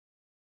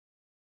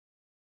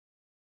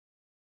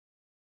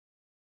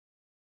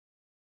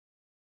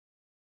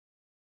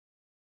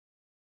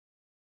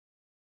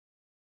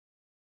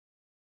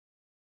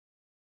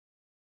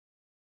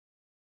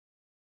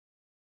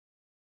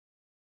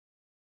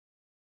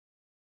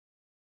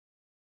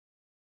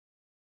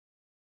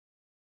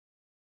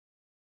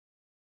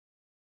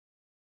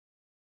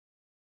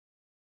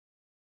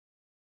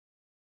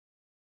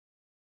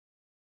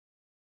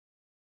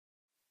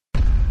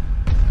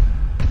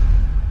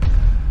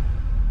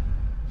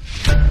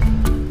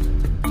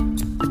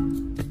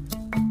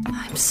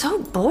so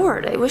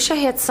bored. I wish I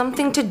had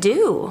something to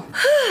do.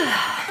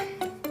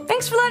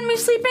 Thanks for letting me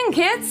sleep in,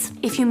 kids.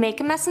 If you make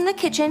a mess in the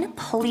kitchen,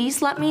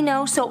 please let me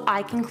know so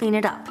I can clean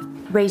it up.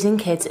 Raising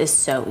kids is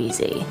so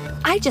easy.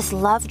 I just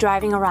love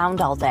driving around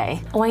all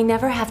day. Oh, I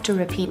never have to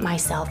repeat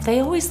myself.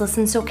 They always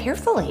listen so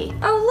carefully.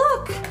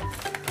 Oh,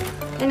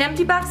 look. An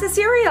empty box of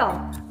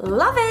cereal.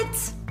 Love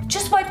it.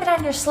 Just wipe it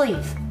on your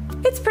sleeve.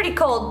 It's pretty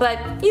cold, but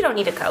you don't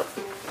need a coat.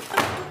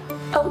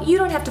 Oh, you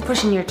don't have to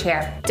push in your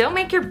chair. Don't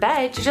make your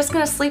bed. You're just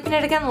gonna sleep in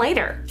it again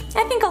later.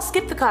 I think I'll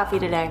skip the coffee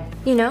today.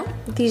 You know,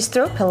 these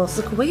throw pillows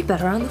look way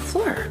better on the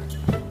floor.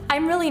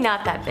 I'm really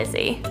not that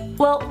busy.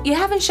 Well, you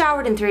haven't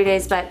showered in 3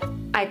 days, but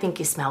I think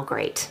you smell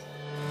great.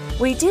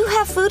 We do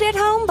have food at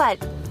home, but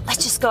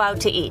let's just go out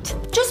to eat.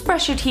 Just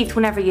brush your teeth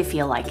whenever you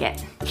feel like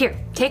it. Here,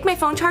 take my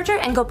phone charger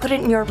and go put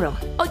it in your room.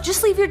 Oh,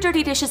 just leave your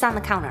dirty dishes on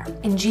the counter.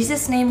 In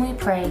Jesus' name we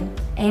pray,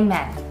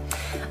 amen.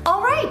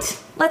 All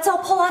right, let's all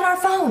pull out our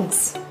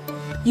phones.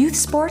 Youth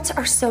sports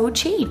are so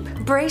cheap.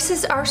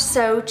 Braces are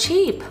so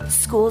cheap.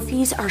 School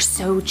fees are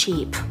so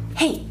cheap.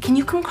 Hey, can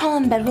you come crawl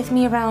in bed with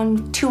me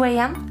around 2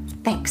 a.m.?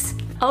 Thanks.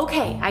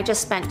 Okay, I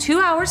just spent 2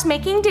 hours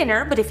making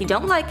dinner, but if you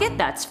don't like it,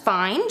 that's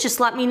fine. Just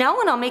let me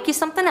know and I'll make you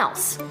something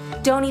else.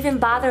 Don't even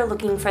bother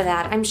looking for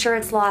that. I'm sure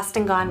it's lost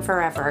and gone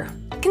forever.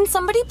 Can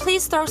somebody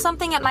please throw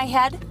something at my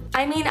head?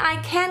 I mean, I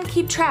can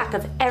keep track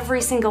of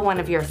every single one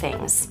of your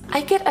things.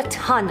 I get a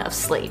ton of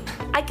sleep.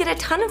 I get a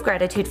ton of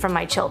gratitude from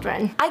my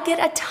children. I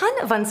get a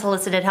ton of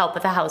unsolicited help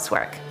with the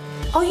housework.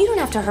 Oh, you don't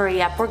have to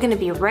hurry up. We're gonna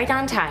be right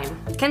on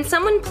time. Can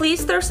someone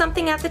please throw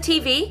something at the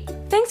TV?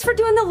 Thanks for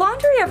doing the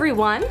laundry,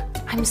 everyone.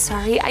 I'm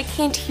sorry, I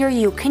can't hear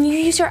you. Can you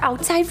use your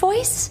outside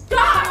voice?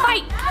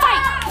 Fight,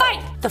 fight,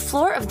 fight! The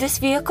floor of this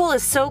vehicle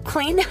is so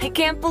clean, I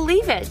can't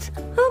believe it.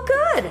 Oh,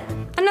 good.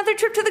 Another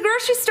trip to the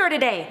grocery store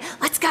today.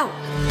 Let's go.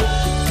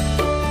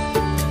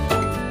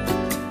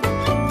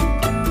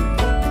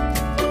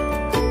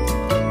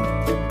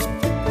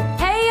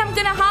 Hey, I'm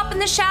gonna hop in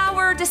the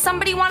shower. Does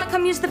somebody want to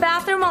come use the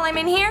bathroom while I'm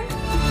in here?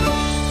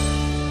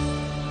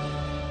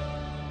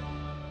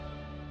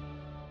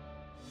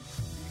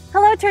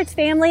 Hello, church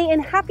family,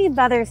 and happy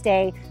Mother's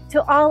Day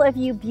to all of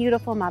you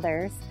beautiful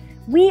mothers.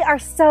 We are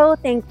so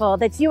thankful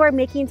that you are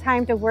making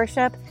time to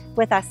worship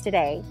with us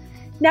today.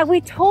 Now,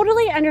 we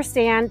totally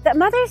understand that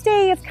Mother's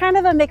Day is kind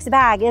of a mixed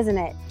bag, isn't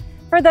it?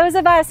 For those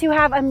of us who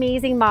have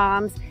amazing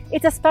moms,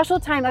 it's a special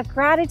time of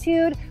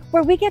gratitude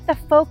where we get the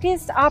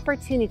focused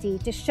opportunity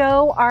to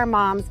show our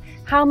moms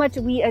how much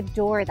we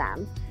adore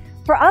them.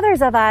 For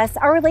others of us,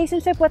 our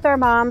relationship with our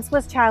moms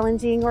was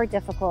challenging or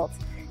difficult.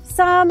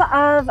 Some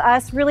of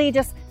us really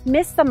just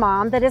miss the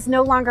mom that is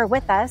no longer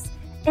with us,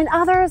 and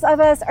others of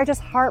us are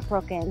just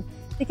heartbroken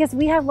because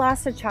we have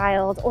lost a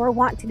child or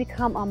want to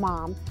become a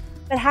mom,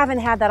 but haven't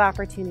had that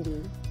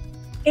opportunity.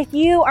 If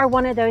you are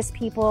one of those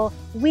people,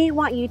 we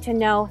want you to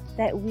know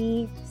that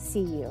we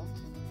see you.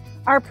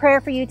 Our prayer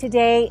for you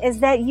today is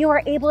that you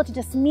are able to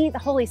just meet the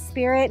Holy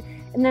Spirit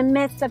in the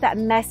midst of that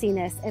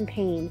messiness and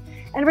pain.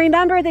 And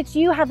remember that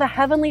you have a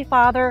Heavenly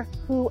Father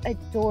who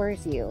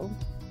adores you.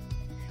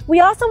 We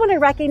also want to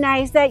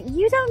recognize that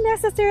you don't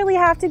necessarily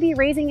have to be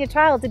raising a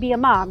child to be a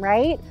mom,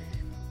 right?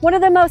 One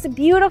of the most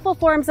beautiful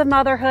forms of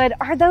motherhood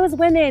are those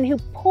women who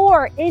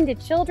pour into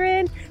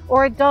children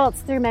or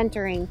adults through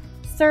mentoring,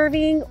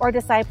 serving, or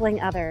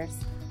discipling others.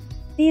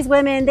 These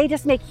women, they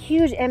just make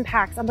huge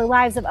impacts on the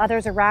lives of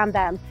others around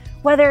them,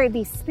 whether it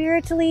be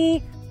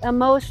spiritually,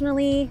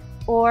 emotionally,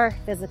 or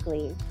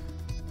physically.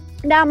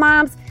 Now,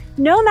 moms,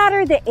 no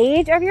matter the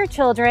age of your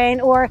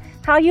children or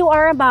how you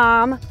are a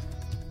mom,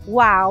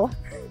 wow,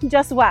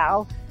 just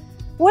wow.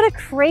 What a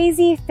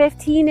crazy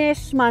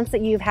 15-ish months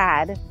that you've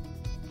had.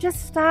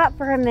 Just stop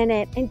for a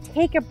minute and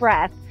take a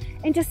breath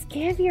and just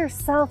give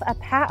yourself a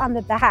pat on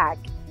the back.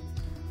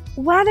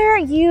 Whether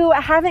you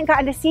haven't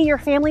gotten to see your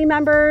family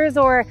members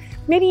or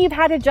maybe you've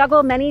had to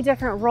juggle many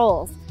different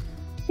roles,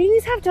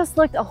 things have just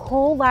looked a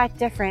whole lot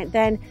different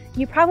than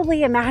you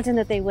probably imagined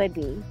that they would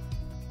be.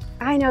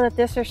 I know that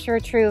this is sure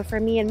true for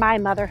me and my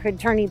motherhood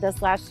journey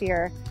this last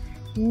year.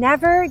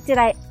 Never did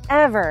I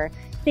ever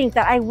think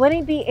that I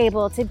wouldn't be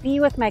able to be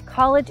with my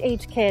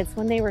college-age kids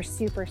when they were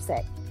super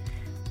sick,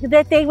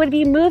 that they would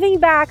be moving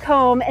back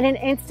home in an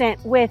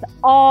instant with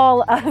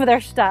all of their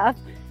stuff,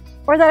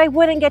 or that I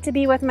wouldn't get to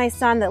be with my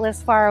son that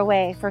lives far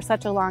away for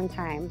such a long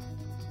time.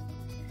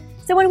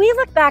 So when we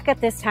look back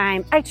at this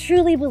time, I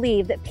truly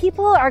believe that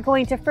people are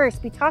going to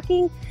first be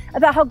talking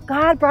about how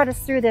God brought us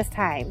through this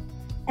time,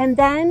 and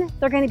then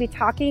they're going to be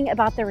talking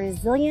about the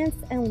resilience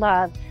and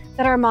love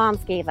that our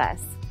moms gave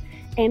us,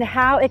 and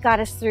how it got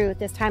us through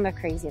this time of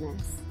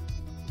craziness.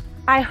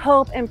 I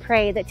hope and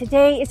pray that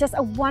today is just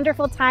a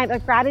wonderful time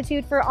of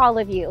gratitude for all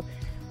of you,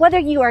 whether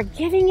you are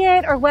giving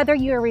it or whether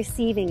you are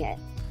receiving it.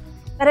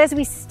 But as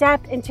we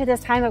step into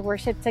this time of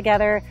worship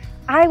together,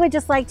 I would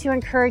just like to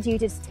encourage you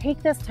to just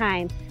take this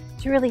time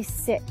to really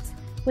sit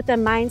with the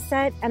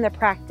mindset and the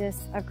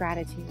practice of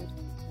gratitude.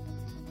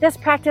 This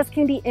practice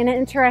can be an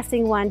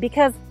interesting one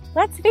because,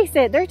 let's face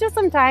it, there's just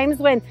some times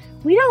when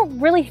we don't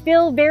really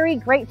feel very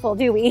grateful,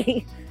 do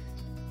we?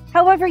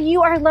 However,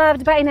 you are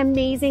loved by an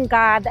amazing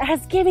God that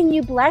has given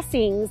you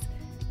blessings.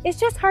 It's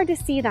just hard to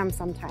see them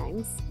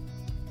sometimes.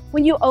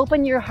 When you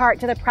open your heart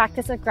to the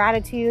practice of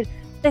gratitude,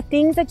 the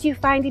things that you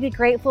find to be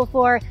grateful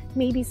for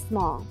may be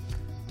small.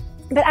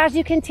 But as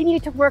you continue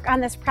to work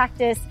on this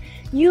practice,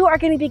 you are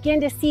going to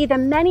begin to see the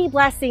many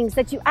blessings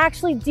that you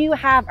actually do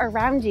have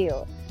around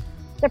you.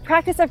 The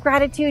practice of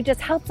gratitude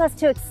just helps us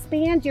to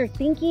expand your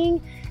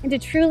thinking and to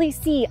truly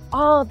see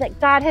all that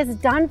God has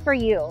done for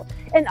you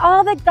and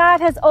all that God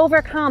has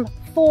overcome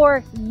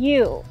for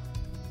you.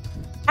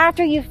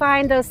 After you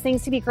find those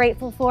things to be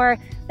grateful for,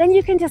 then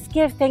you can just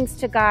give thanks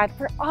to God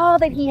for all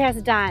that He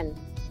has done.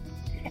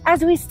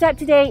 As we step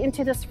today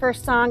into this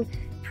first song,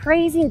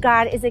 praising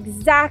God is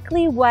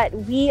exactly what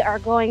we are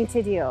going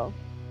to do.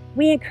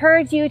 We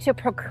encourage you to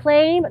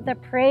proclaim the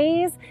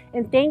praise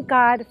and thank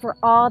God for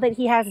all that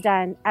He has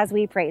done as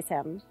we praise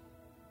Him.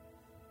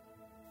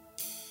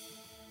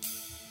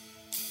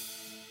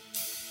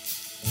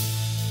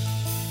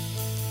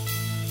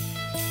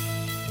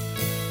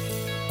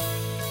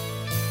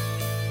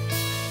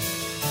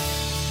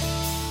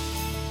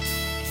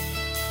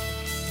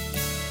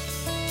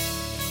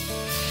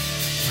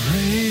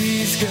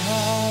 Praise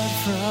God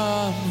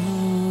from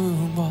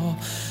whom all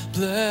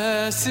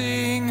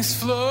blessings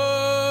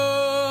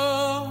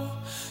flow.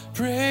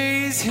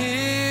 Praise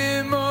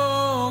Him,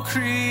 O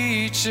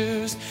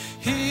creatures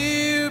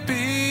here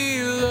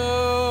below.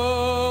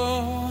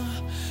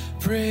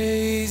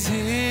 Praise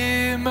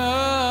Him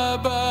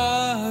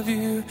above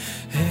you,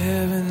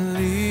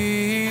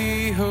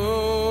 heavenly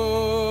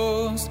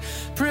host.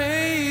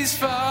 Praise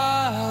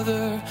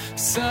Father,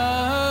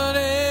 Son,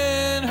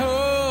 and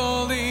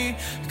Holy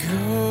Ghost.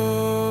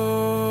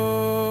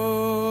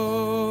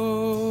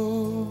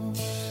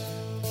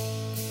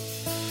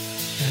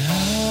 Amen.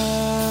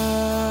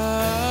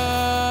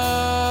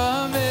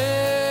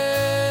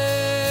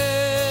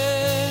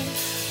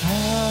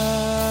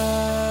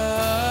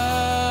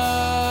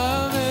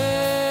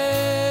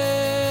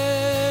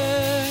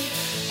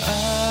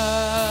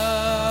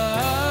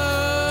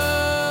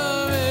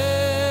 Amen.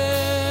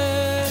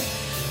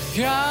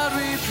 God,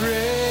 we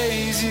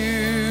praise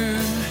you.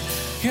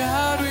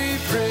 God, we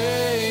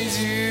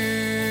praise you.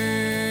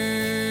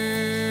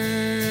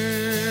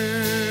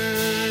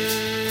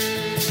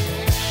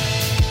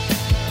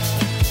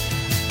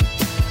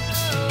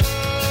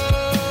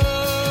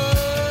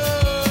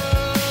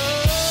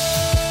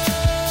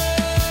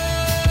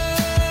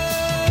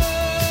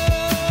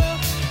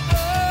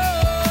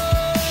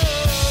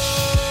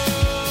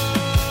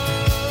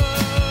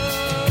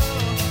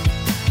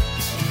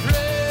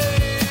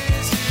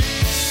 Praise you.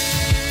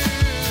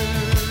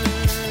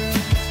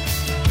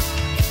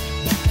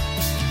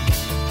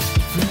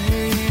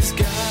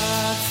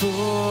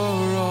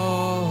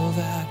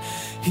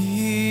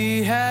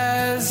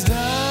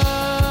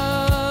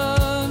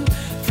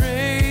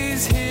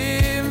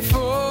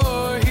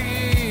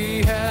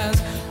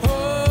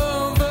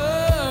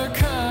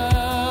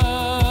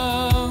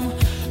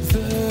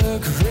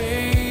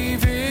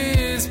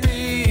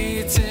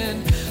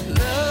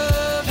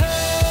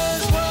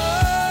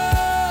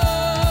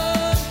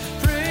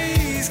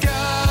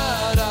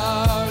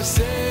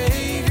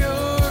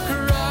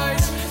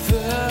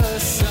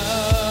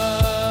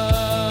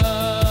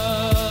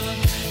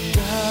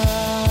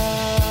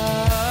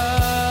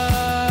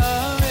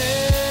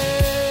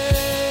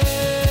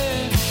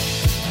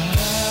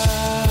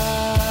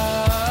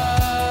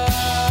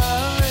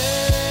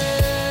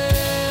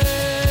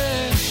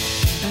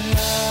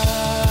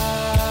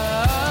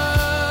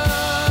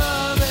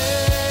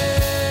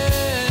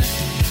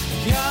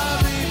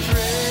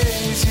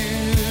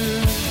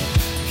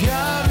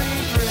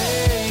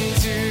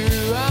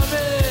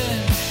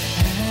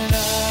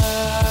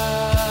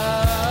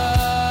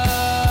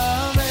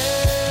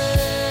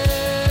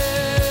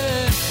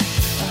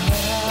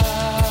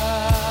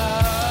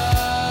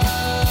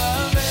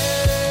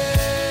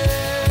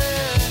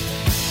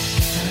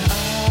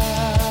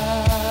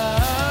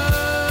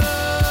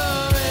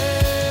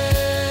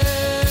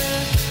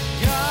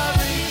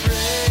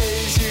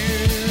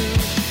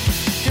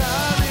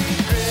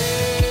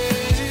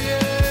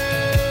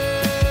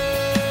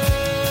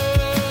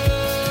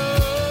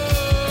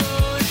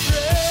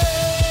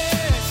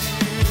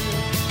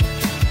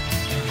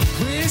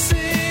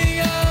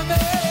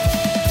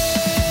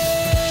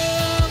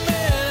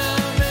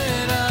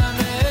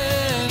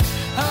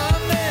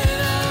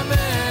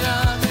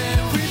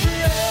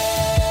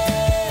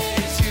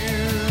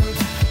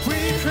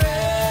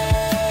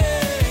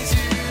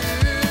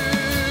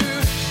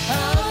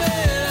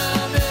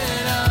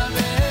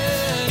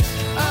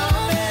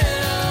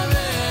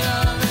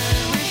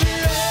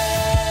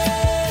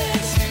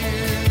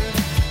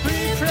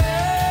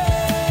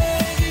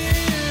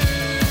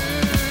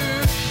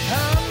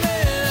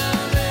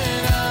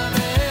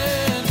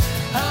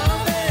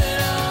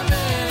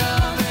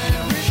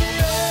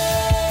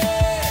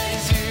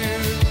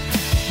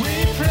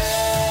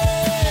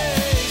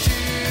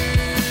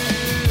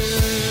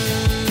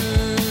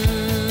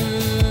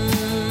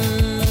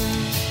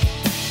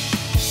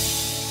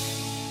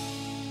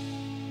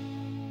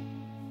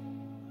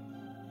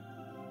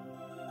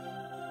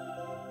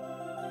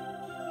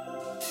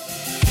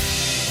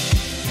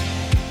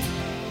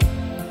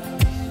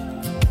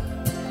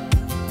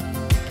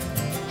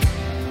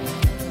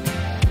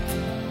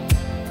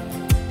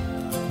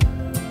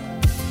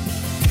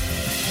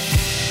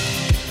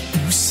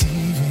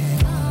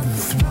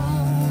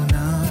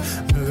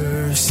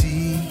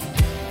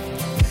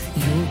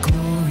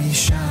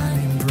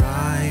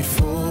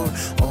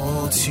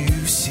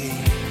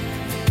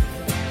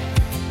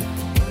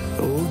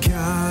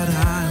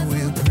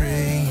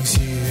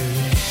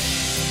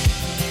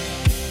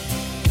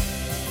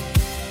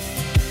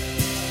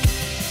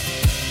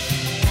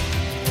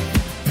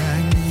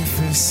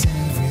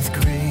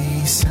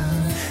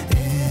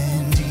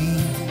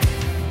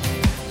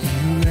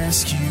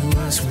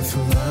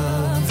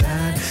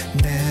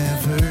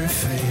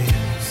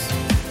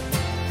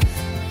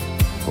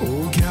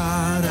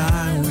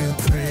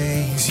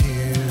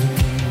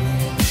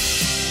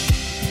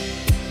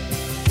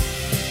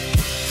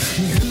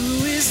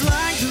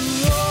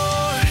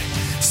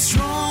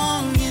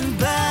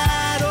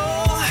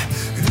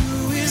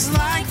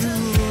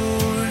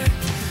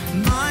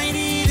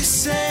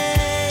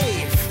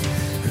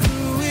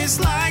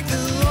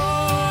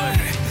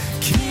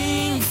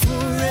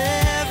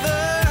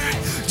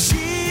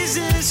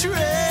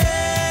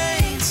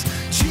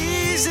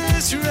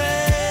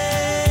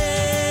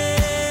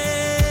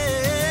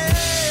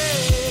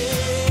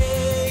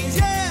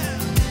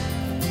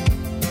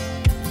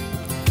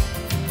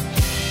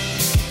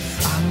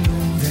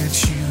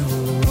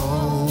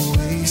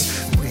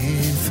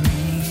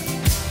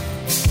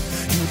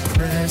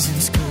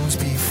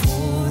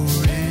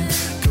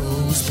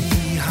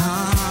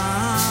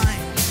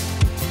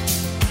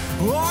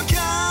 Oh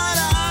God,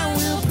 I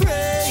will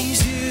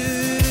praise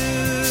you.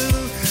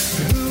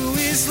 Who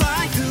is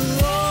like the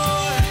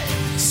Lord,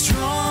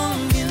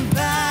 strong in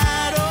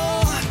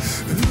battle?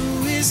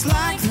 Who is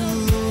like the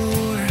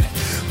Lord,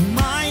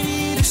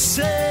 mighty to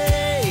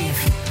save?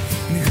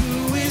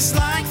 Who is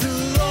like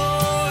the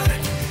Lord,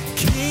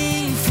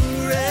 King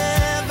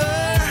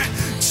forever?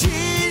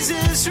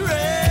 Jesus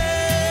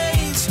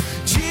reigns,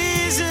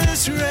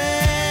 Jesus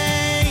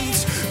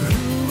reigns.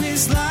 Who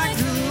is like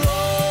the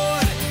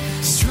Lord,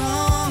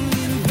 strong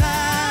in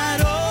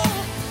battle?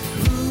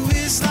 Who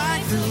is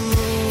like the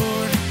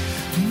Lord,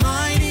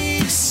 mighty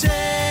to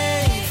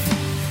save?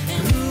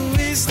 Who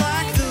is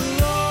like the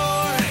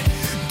Lord,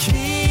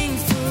 King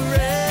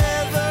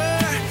forever?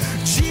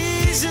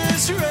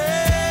 Jesus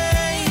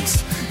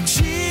reigns,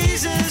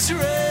 Jesus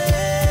reigns.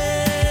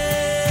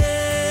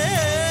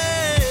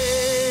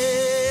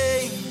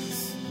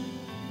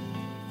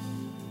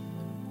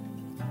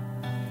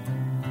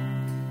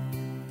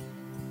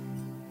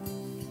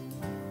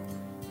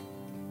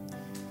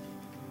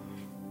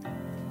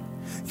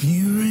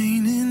 You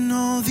reign in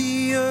all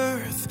the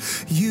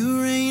earth,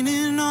 you reign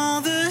in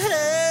all the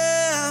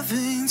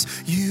heavens,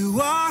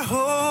 you are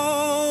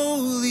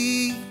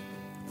holy.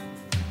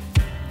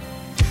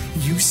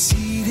 You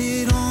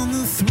seated on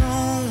the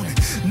throne,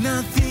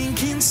 nothing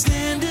can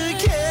stand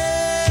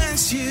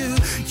against you.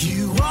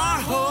 You are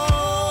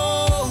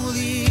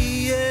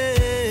holy,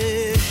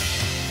 yeah.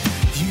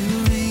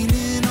 You reign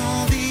in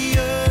all the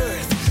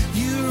earth,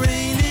 you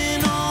reign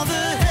in all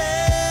the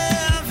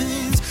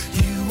heavens.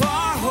 You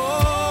are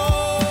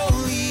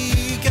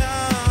holy,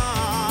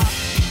 God.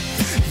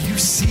 You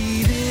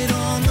seated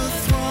on the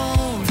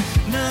throne,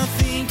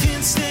 nothing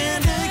can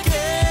stand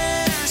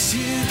against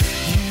you.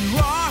 You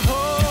are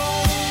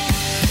holy.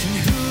 And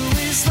who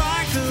is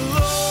like the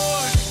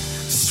Lord,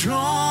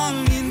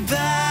 strong in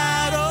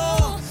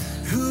battle?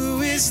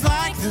 Who is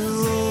like the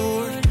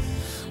Lord,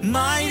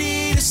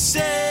 mighty to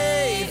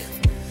save?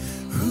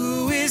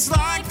 Who is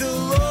like the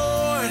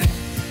Lord,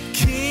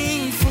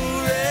 King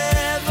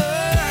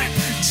forever?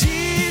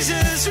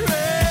 Jesus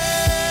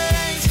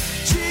reigns,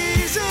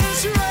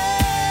 Jesus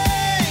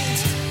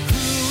reigns.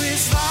 Who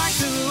is like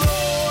the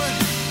Lord,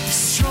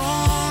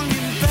 strong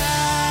in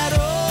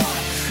battle?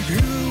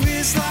 Who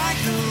is like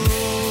the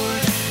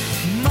Lord,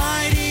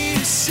 mighty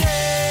to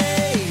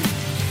save?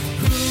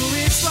 Who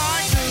is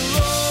like the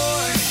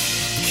Lord,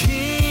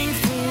 King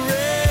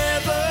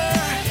forever?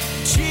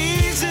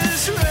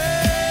 Jesus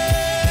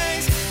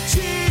reigns,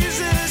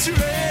 Jesus reigns.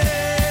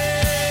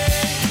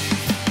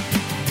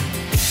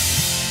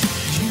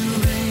 You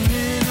reign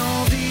in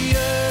all the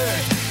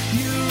earth,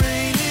 you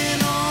reign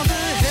in all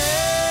the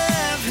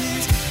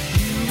heavens.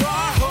 You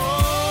are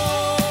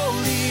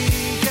holy,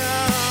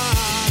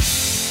 God.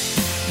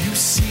 You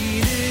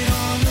seated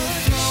on the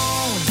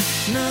throne,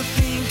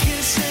 nothing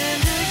can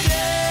stand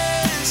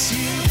against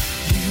you.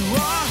 You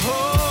are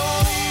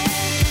holy,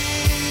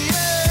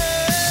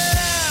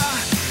 yeah.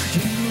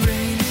 You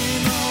reign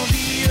in all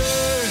the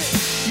earth,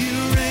 you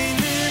reign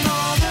in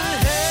all the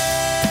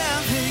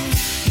heavens.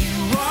 You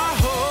are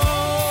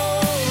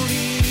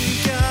holy,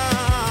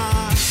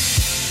 God.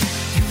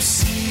 You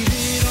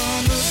seated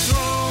on the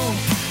throne,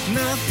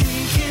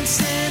 nothing can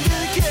stand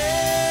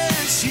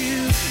against you.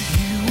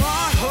 You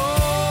are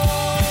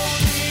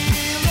holy,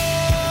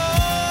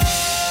 Lord,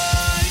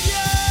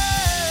 yeah.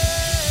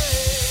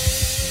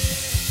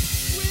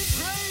 We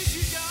praise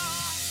you,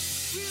 God.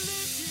 We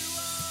lift you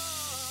up.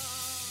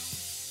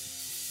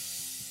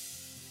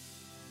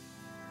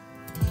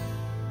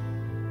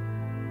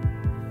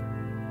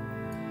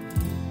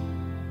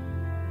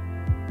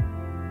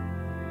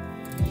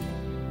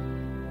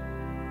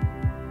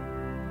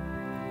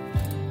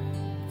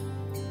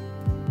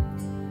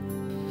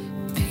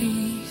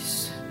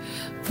 Peace,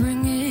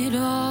 bring it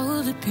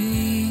all to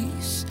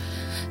peace.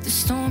 The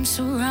storm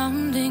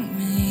surrounding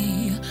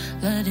me,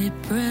 let it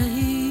break.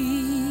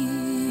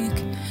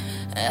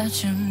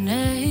 At your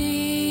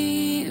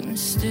name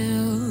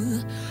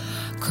still,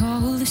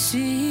 call the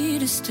sea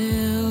to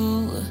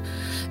still,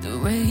 the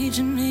rage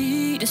in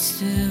me to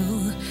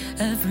still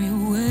every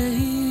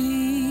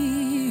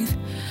wave.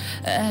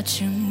 At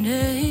your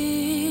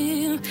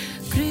name,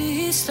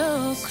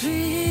 Cristo,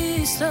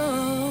 Cristo,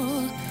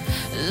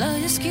 la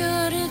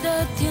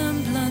izquierda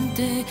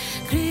temblante.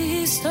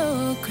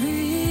 Cristo,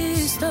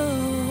 Cristo,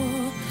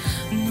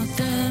 no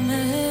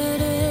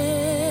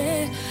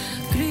temeré.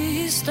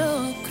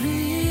 Cristo,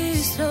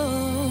 Cristo,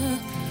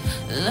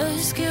 la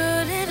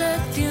izquierda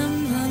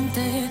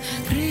temblante.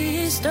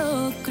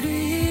 Cristo,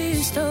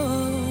 Cristo.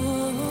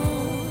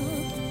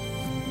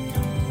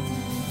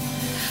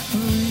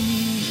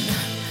 Breathe,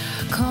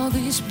 call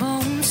these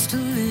bones to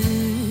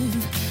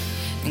live,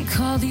 and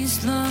call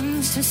these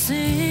lungs to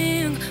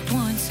sing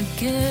once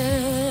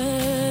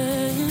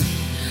again.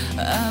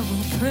 I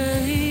will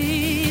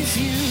praise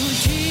you,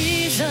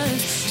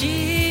 Jesus,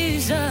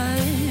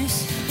 Jesus.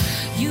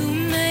 You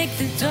make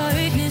the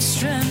darkness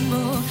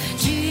tremble,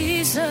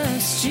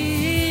 Jesus,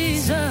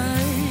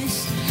 Jesus.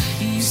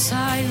 You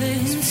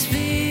silence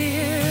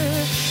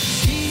fear,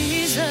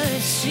 Jesus,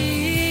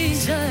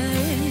 Jesus,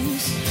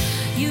 Jesus,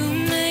 you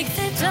make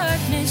the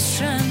darkness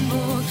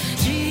tremble.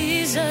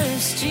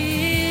 Jesus,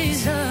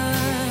 Jesus.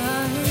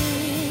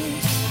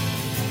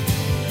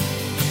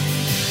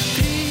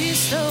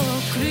 Cristo,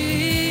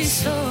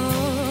 Cristo,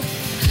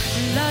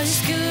 la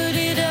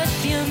oscuridad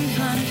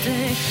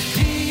temblante.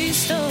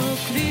 Cristo,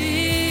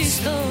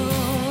 Cristo,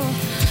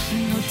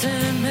 no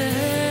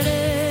temeré.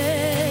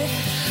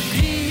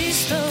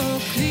 Cristo,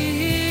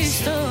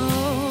 Cristo,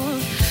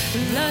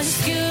 la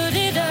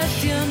oscuridad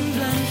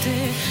temblante.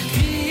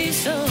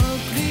 Cristo,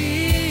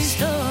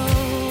 Cristo.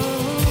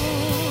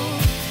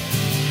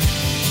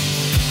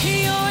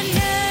 Your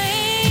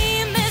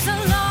name is a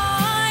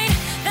light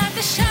that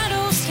the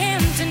shadows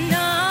can't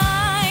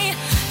deny.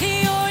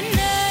 Your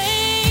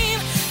name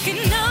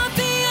cannot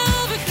be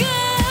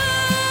overcome.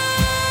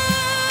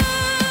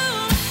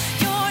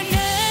 Your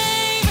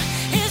name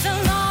is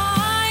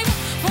alive,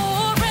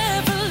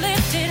 forever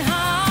lifted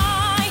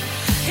high.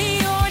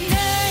 Your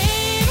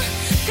name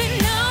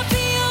cannot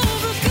be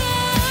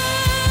overcome.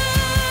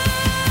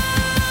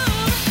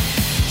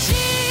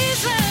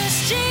 Jesus,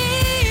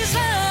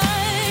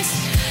 Jesus,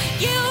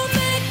 you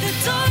make the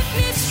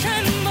darkness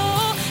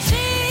tremble.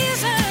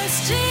 Jesus,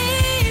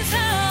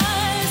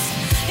 Jesus,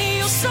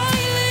 you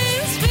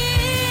silence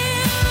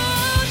fear.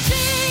 Oh,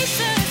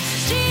 Jesus,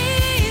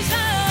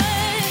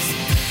 Jesus,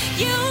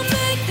 you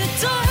make the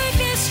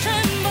darkness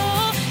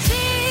tremble.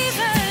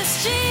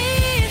 Jesus, Jesus.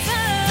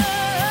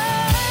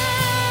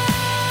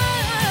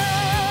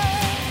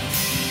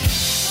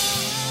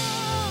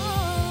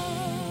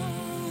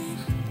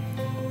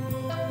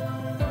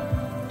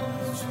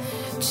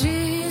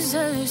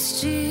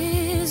 Jesus,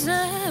 Jesus.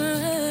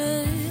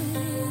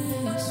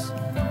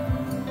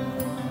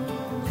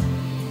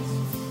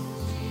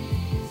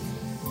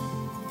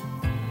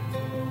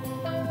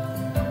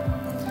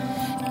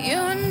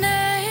 Your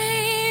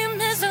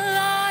name is a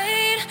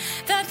light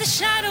that the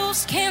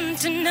shadows can't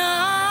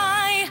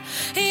deny.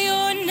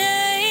 Your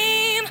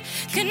name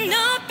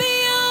cannot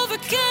be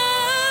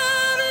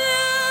overcome.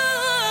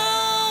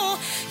 No.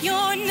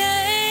 Your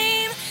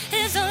name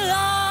is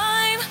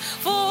alive,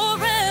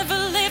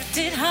 forever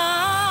lifted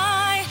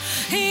high.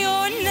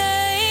 Your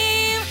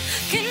name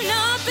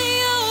cannot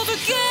be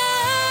overcome.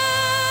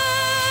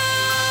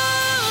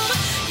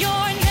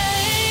 Your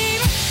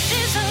name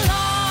is a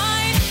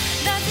light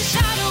that the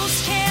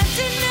shadows can't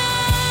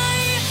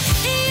deny.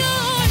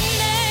 Your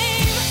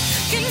name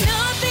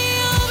cannot be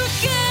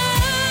overcome.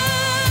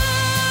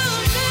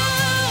 No.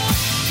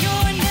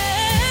 Your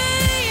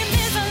name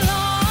is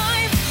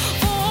alive,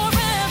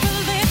 forever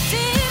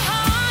lifted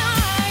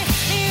high.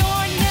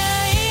 Your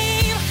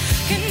name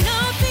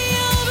cannot be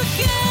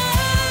overcome.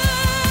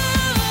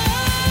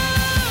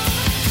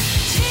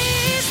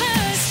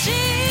 Jesus,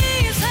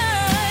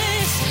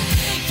 Jesus,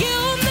 you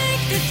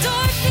make the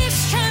darkness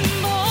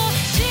tremble.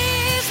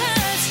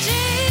 Jesus,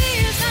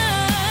 Jesus,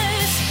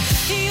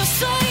 you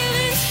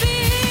silence fear.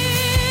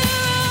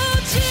 Oh,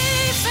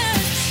 Jesus,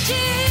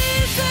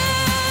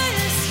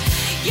 Jesus,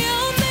 you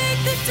make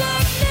the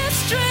darkness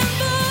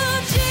tremble.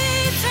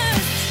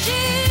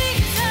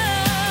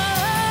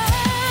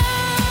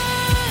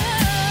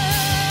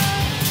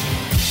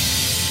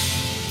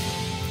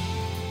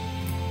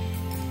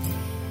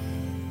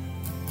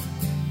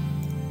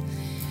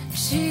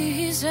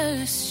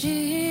 Jesus,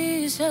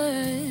 Jesus.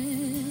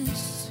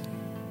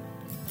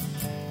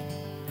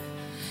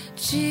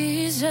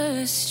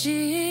 Jesus, Jesus,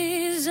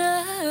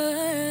 Jesus.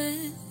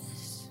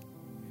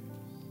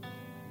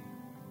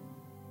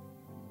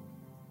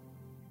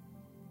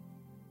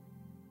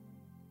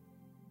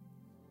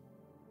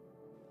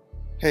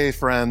 Hey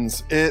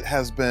friends, it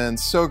has been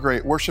so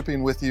great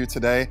worshiping with you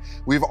today.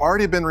 We've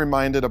already been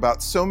reminded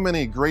about so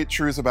many great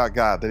truths about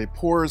God, that He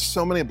pours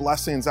so many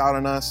blessings out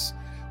on us.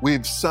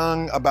 We've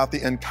sung about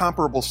the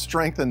incomparable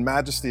strength and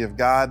majesty of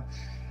God.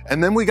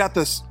 And then we got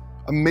this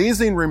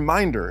amazing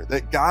reminder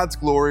that God's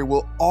glory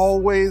will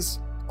always,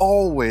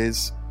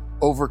 always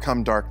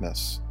overcome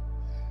darkness.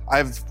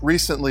 I've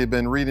recently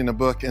been reading a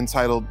book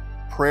entitled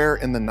Prayer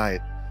in the Night.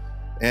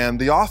 And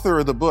the author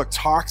of the book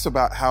talks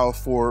about how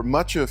for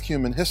much of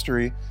human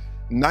history,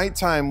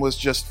 nighttime was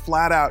just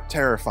flat out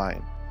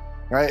terrifying,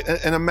 right?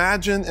 And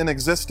imagine an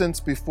existence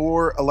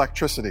before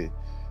electricity,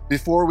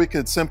 before we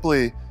could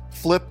simply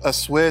flip a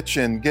switch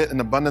and get an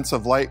abundance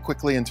of light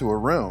quickly into a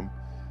room,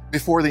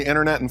 before the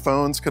internet and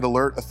phones could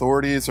alert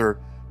authorities or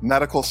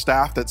medical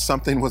staff that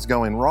something was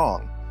going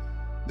wrong.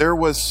 There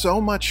was so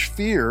much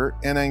fear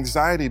and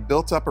anxiety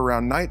built up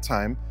around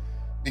nighttime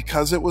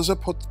because it was a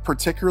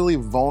particularly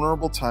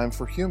vulnerable time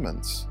for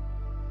humans.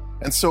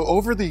 And so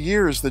over the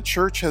years, the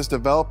church has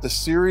developed a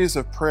series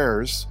of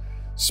prayers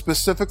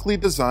specifically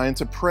designed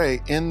to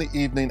pray in the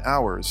evening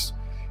hours.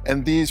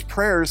 And these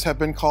prayers have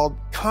been called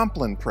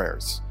Compline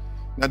prayers.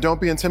 Now,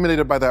 don't be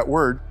intimidated by that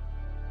word.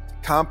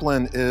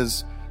 Compline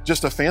is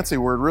just a fancy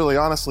word, really,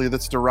 honestly,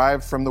 that's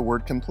derived from the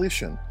word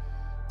completion.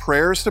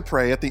 Prayers to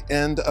pray at the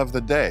end of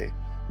the day,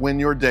 when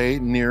your day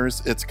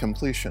nears its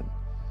completion.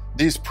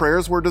 These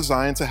prayers were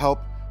designed to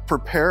help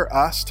prepare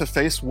us to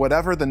face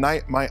whatever the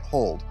night might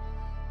hold.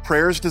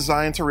 Prayer is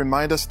designed to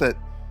remind us that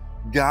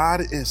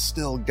God is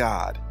still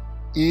God,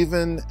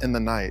 even in the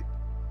night,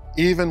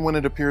 even when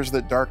it appears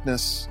that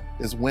darkness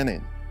is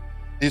winning.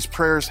 These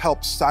prayers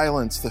help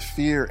silence the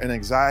fear and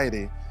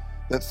anxiety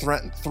that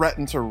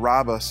threaten to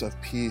rob us of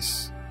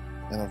peace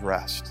and of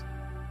rest.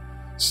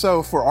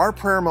 So for our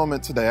prayer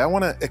moment today, I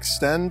want to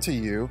extend to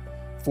you,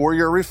 for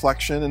your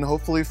reflection and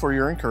hopefully for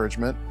your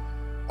encouragement,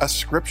 a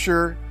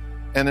scripture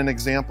and an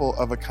example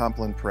of a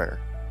Compline prayer.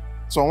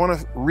 So I want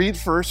to read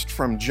first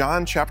from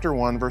John chapter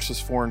 1, verses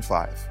 4 and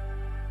 5.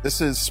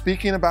 This is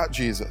speaking about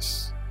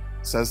Jesus.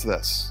 It says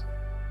this: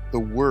 "The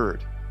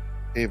Word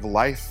gave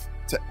life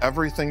to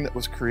everything that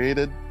was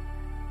created,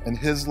 and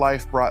his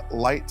life brought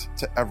light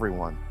to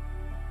everyone.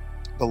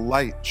 The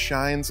light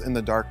shines in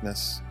the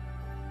darkness,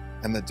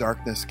 and the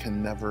darkness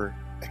can never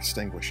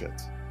extinguish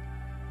it."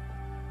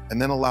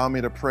 And then allow me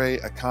to pray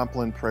a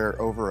Compline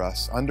prayer over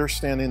us,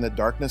 understanding that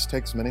darkness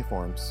takes many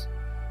forms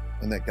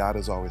and that God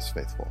is always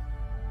faithful.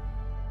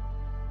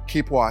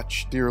 Keep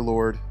watch, dear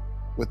Lord,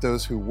 with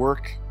those who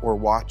work or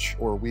watch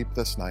or weep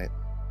this night,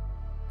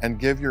 and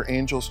give your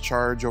angels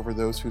charge over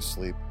those who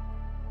sleep.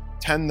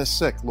 Tend the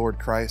sick, Lord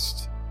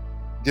Christ.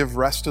 Give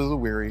rest to the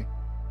weary.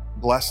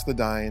 Bless the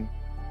dying.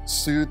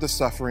 Soothe the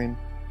suffering.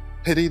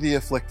 Pity the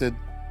afflicted.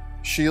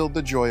 Shield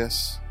the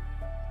joyous.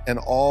 And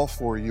all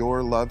for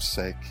your love's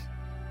sake.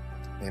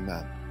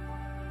 Amen.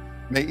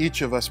 May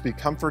each of us be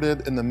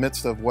comforted in the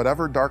midst of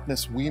whatever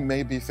darkness we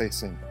may be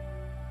facing,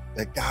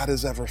 that God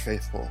is ever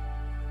faithful,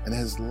 and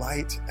his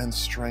light and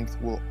strength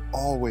will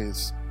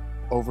always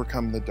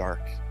overcome the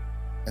dark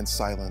and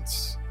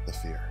silence the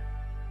fear.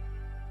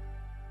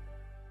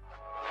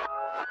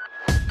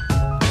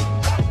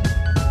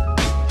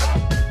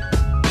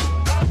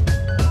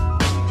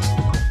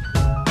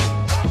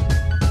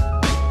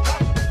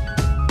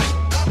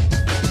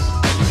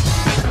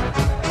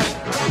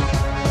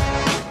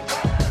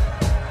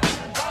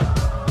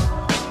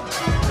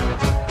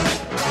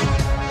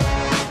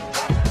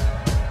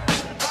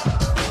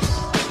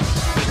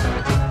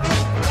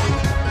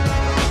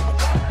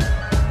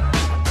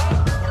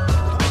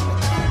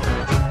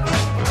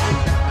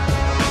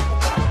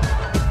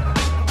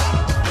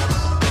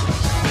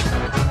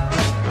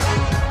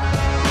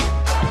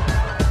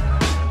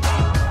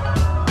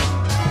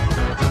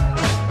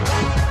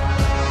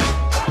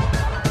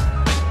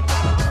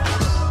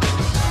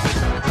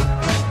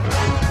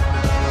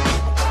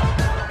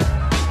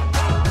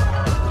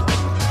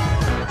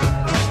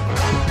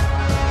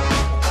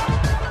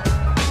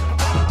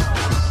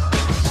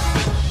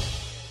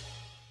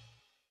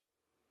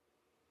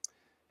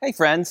 Hey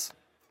friends,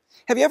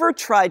 have you ever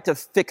tried to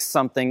fix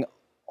something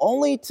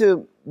only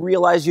to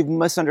realize you've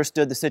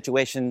misunderstood the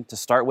situation to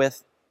start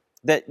with?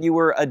 That you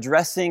were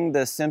addressing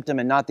the symptom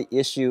and not the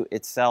issue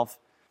itself?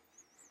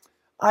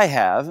 I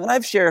have, and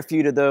I've shared a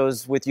few of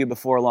those with you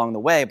before along the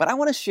way, but I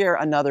want to share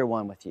another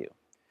one with you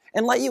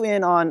and let you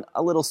in on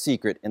a little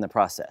secret in the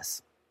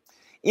process.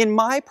 In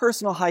my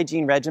personal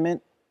hygiene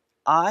regimen,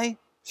 I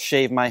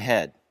shave my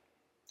head.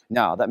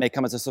 Now, that may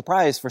come as a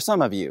surprise for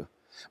some of you,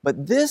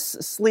 but this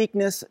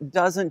sleekness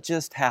doesn't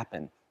just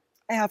happen.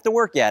 I have to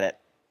work at it,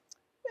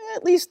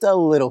 at least a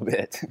little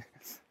bit.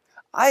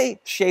 I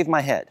shave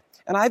my head,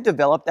 and I've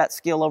developed that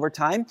skill over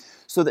time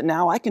so that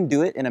now I can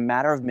do it in a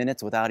matter of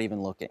minutes without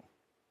even looking.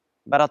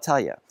 But I'll tell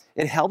you,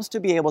 it helps to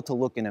be able to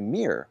look in a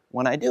mirror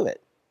when I do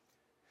it.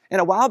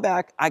 And a while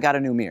back, I got a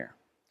new mirror,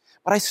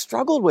 but I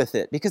struggled with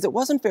it because it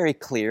wasn't very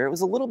clear. It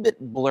was a little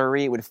bit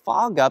blurry, it would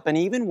fog up, and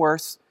even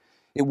worse,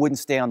 it wouldn't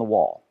stay on the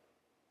wall.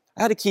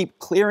 I had to keep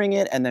clearing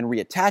it and then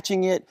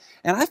reattaching it,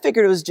 and I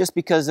figured it was just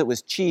because it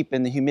was cheap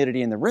and the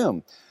humidity in the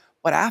room.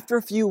 But after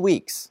a few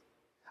weeks,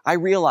 I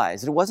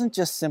realized it wasn't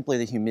just simply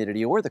the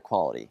humidity or the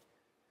quality,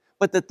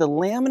 but that the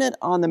laminate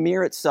on the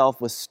mirror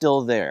itself was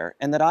still there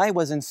and that I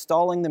was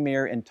installing the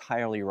mirror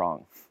entirely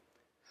wrong.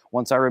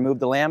 Once I removed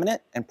the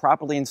laminate and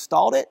properly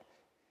installed it,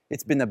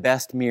 it's been the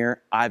best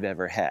mirror I've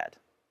ever had.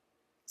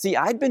 See,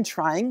 I'd been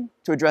trying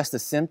to address the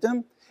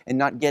symptom and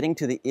not getting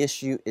to the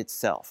issue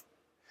itself.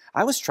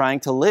 I was trying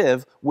to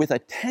live with a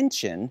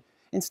tension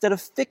instead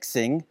of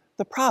fixing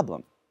the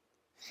problem.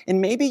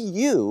 And maybe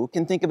you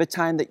can think of a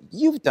time that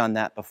you've done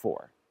that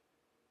before.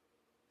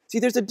 See,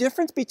 there's a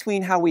difference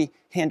between how we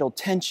handle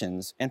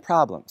tensions and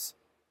problems.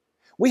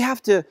 We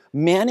have to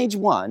manage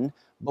one,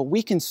 but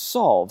we can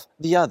solve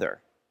the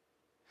other.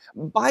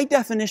 By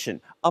definition,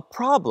 a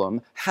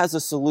problem has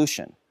a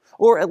solution,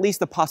 or at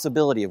least the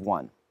possibility of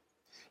one.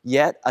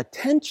 Yet a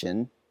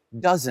tension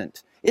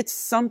doesn't. It's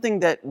something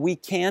that we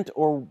can't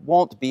or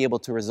won't be able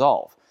to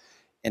resolve.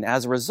 And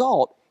as a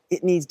result,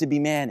 it needs to be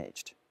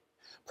managed.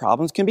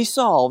 Problems can be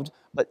solved,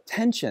 but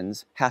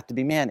tensions have to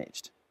be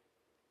managed.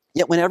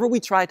 Yet whenever we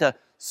try to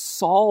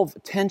solve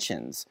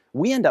tensions,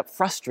 we end up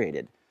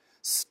frustrated,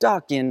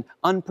 stuck in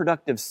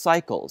unproductive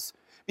cycles,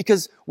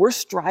 because we're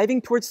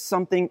striving towards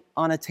something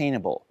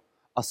unattainable,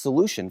 a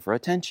solution for a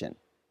tension.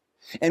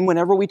 And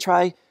whenever we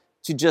try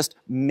to just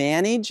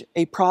manage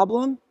a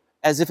problem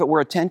as if it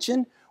were a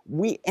tension,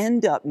 we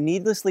end up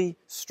needlessly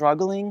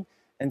struggling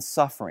and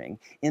suffering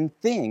in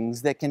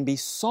things that can be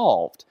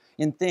solved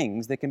in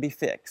things that can be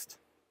fixed.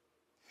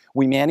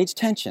 We manage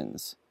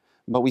tensions,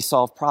 but we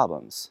solve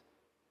problems.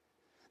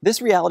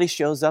 This reality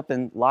shows up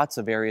in lots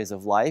of areas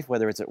of life,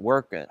 whether it's at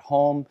work, at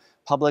home,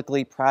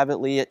 publicly,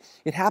 privately.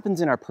 It happens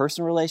in our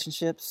personal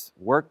relationships,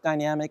 work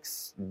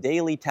dynamics,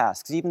 daily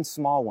tasks, even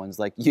small ones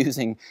like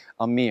using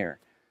a mirror.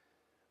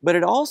 But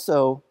it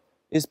also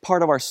is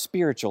part of our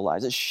spiritual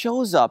lives. It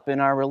shows up in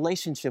our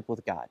relationship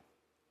with God.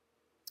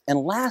 And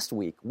last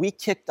week, we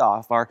kicked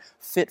off our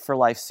Fit for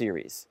Life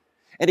series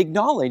and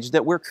acknowledged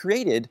that we're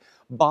created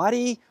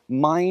body,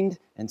 mind,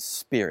 and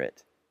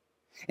spirit.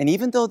 And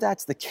even though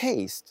that's the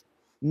case,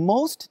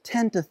 most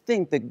tend to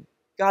think that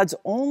God's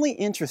only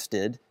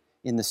interested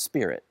in the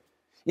spirit,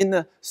 in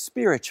the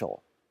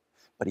spiritual.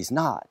 But He's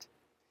not.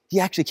 He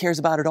actually cares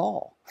about it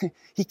all.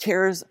 He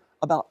cares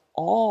about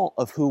all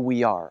of who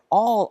we are,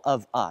 all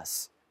of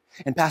us.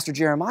 And Pastor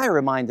Jeremiah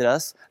reminded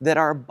us that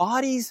our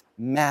bodies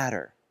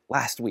matter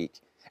last week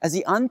as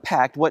he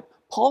unpacked what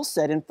Paul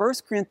said in 1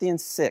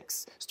 Corinthians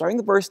 6, starting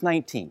with verse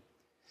 19.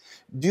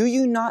 Do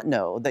you not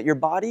know that your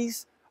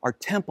bodies are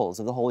temples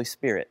of the Holy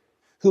Spirit,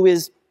 who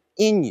is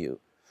in you,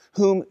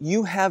 whom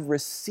you have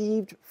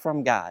received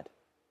from God?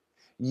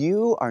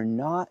 You are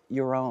not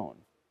your own.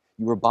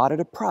 You were bought at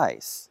a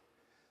price.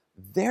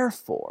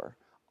 Therefore,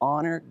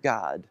 honor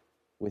God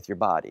with your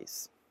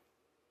bodies.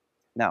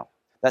 Now,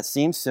 that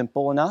seems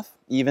simple enough,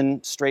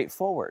 even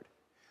straightforward.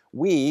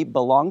 We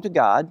belong to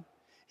God.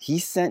 He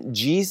sent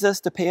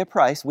Jesus to pay a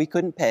price we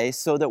couldn't pay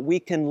so that we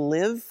can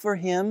live for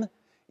Him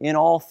in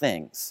all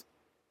things.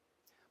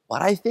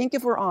 But I think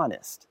if we're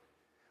honest,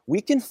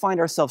 we can find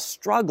ourselves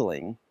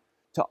struggling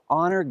to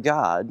honor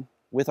God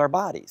with our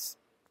bodies.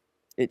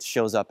 It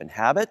shows up in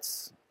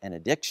habits and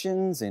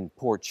addictions, in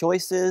poor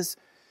choices,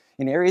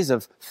 in areas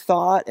of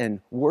thought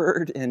and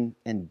word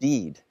and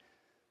deed,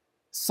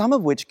 some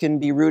of which can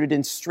be rooted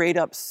in straight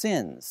up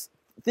sins,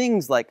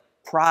 things like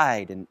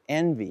pride and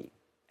envy,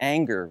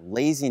 anger,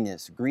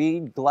 laziness,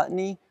 greed,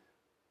 gluttony,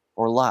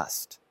 or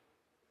lust.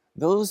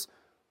 Those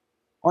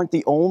aren't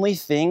the only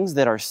things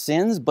that are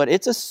sins, but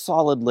it's a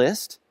solid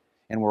list,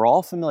 and we're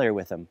all familiar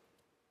with them.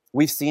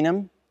 We've seen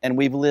them, and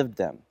we've lived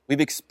them. We've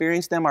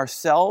experienced them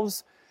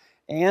ourselves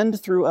and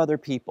through other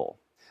people.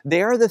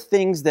 They are the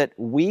things that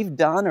we've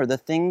done or the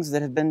things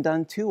that have been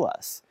done to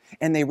us,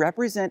 and they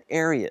represent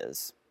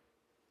areas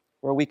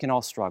where we can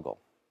all struggle.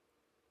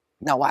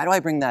 Now, why do I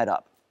bring that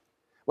up?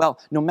 Well,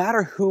 no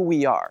matter who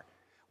we are,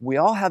 we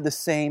all have the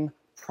same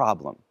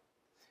problem,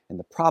 and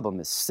the problem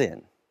is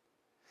sin.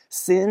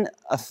 Sin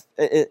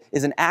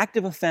is an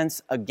active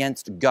offense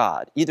against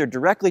God, either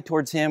directly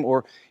towards Him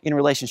or in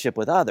relationship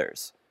with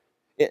others.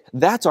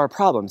 That's our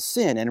problem,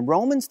 sin. And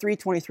Romans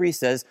 3:23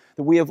 says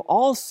that we have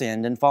all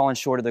sinned and fallen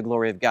short of the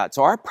glory of God.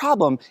 So our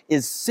problem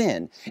is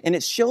sin, and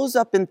it shows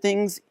up in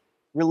things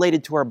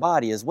related to our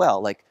body as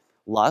well, like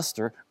lust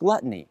or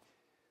gluttony.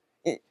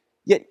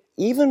 Yet,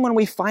 even when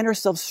we find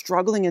ourselves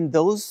struggling in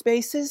those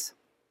spaces,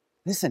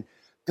 listen,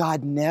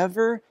 God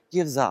never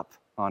gives up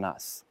on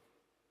us.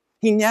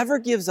 He never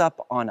gives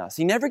up on us.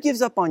 He never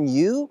gives up on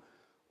you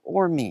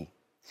or me.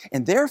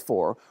 And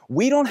therefore,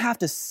 we don't have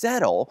to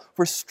settle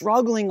for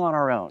struggling on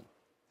our own.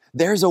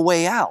 There's a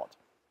way out.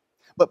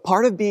 But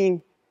part of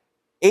being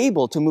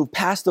able to move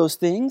past those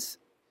things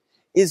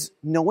is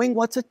knowing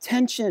what's a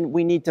tension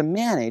we need to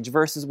manage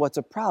versus what's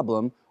a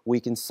problem we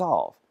can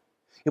solve.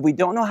 If we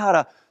don't know how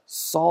to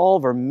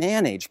solve or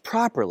manage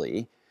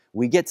properly,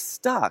 we get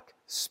stuck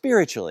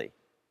spiritually,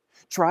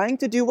 trying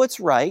to do what's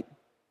right,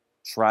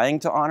 trying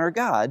to honor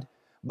God,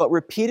 but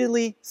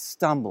repeatedly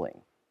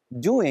stumbling,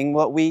 doing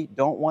what we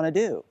don't want to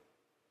do.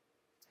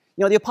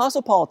 You know, the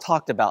Apostle Paul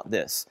talked about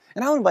this,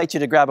 and I'll invite you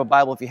to grab a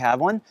Bible if you have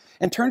one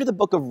and turn to the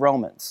book of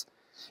Romans.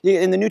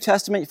 In the New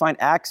Testament, you find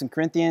Acts and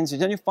Corinthians,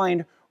 and then you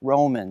find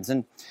Romans,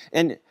 and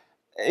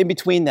in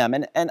between them.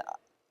 And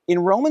in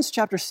Romans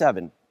chapter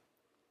 7,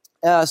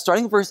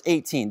 starting with verse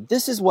 18,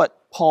 this is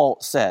what Paul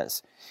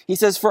says. He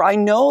says, "For I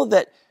know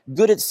that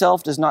good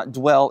itself does not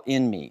dwell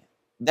in me,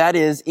 that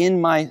is,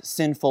 in my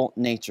sinful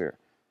nature.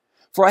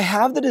 For I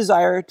have the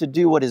desire to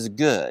do what is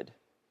good,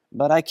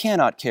 but I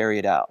cannot carry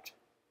it out.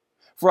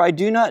 For I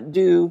do not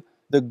do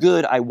the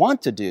good I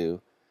want to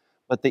do,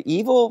 but the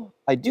evil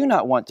I do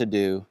not want to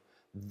do,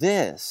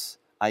 this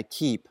I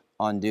keep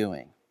on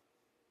doing."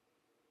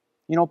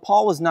 You know,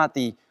 Paul was not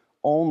the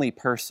only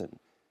person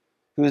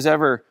who has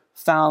ever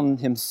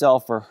found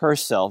himself or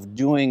herself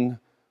doing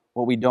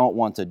what we don't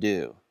want to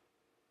do.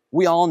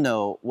 We all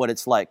know what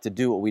it's like to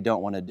do what we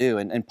don't want to do,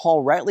 and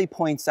Paul rightly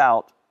points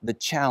out the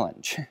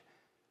challenge.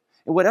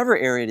 In whatever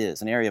area it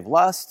is, an area of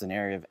lust, an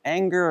area of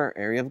anger, or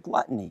area of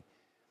gluttony.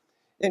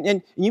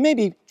 And you may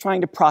be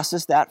trying to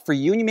process that for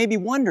you, and you may be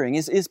wondering,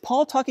 is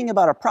Paul talking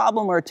about a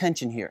problem or a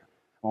tension here?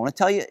 I want to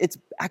tell you, it's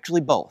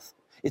actually both.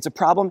 It's a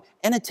problem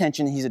and a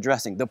tension he's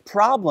addressing. The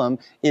problem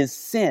is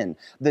sin.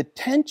 The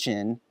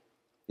tension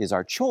is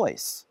our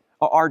choice,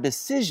 our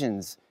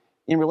decisions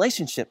in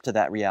relationship to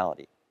that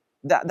reality.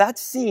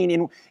 That's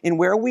seen in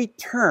where we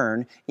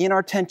turn in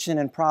our tension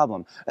and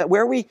problem,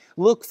 where we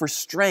look for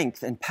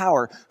strength and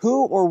power,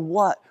 who or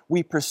what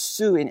we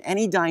pursue in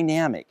any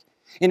dynamic.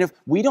 And if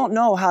we don't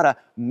know how to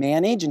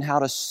manage and how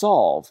to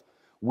solve,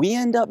 we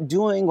end up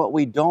doing what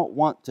we don't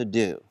want to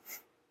do.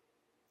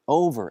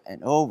 Over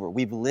and over.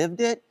 We've lived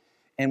it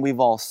and we've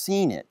all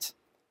seen it.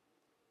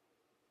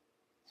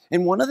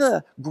 And one of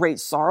the great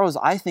sorrows,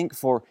 I think,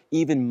 for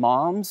even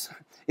moms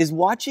is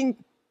watching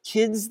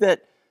kids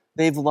that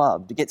they've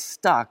loved get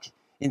stuck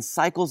in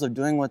cycles of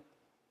doing what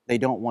they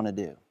don't want to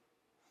do.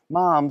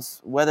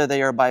 Moms, whether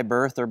they are by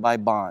birth or by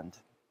bond,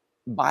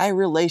 by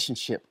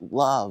relationship,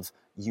 love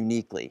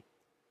uniquely.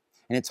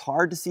 And it's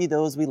hard to see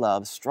those we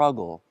love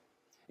struggle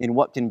in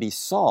what can be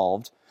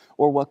solved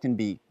or what can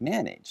be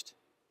managed.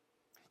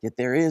 Yet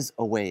there is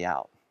a way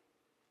out.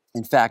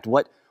 In fact,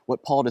 what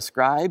Paul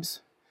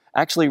describes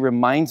actually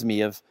reminds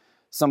me of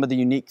some of the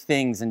unique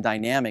things and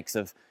dynamics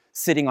of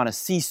sitting on a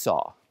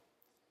seesaw.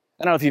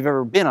 I don't know if you've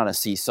ever been on a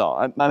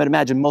seesaw. I would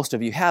imagine most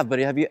of you have, but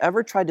have you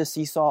ever tried to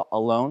seesaw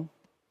alone?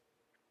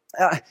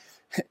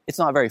 It's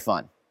not very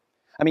fun.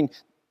 I mean,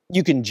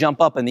 you can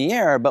jump up in the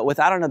air, but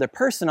without another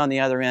person on the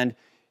other end,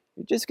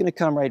 you're just going to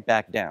come right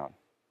back down.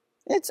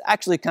 It's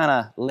actually kind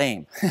of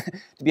lame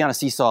to be on a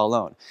seesaw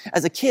alone.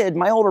 As a kid,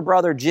 my older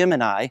brother Jim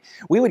and I,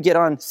 we would get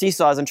on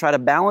seesaws and try to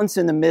balance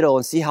in the middle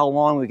and see how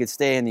long we could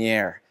stay in the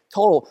air.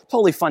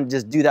 Totally fun to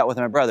just do that with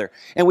my brother.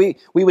 And we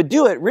would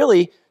do it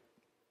really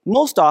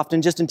most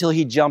often just until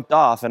he jumped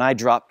off and I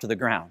dropped to the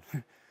ground.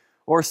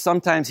 Or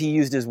sometimes he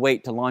used his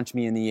weight to launch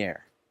me in the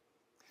air.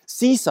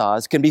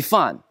 Seesaws can be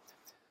fun,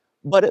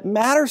 but it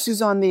matters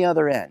who's on the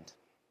other end.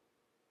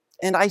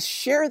 And I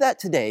share that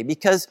today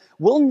because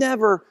we'll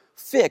never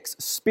fix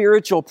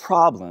spiritual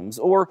problems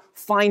or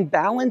find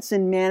balance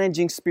in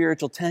managing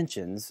spiritual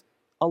tensions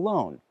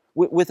alone,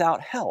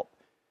 without help.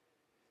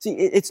 See,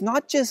 it's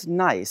not just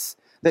nice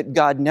that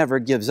God never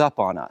gives up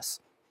on us.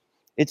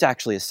 It's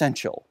actually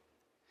essential.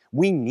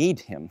 We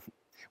need Him.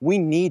 We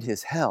need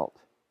His help.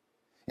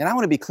 And I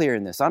want to be clear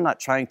in this. I'm not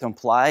trying to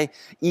imply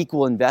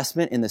equal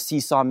investment in the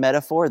seesaw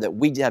metaphor, that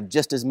we have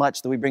just as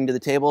much that we bring to the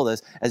table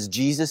as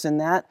Jesus in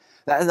that.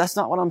 That's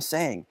not what I'm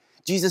saying.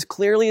 Jesus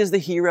clearly is the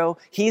hero.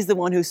 He's the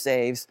one who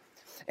saves.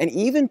 And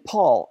even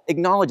Paul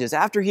acknowledges,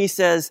 after he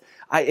says,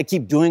 I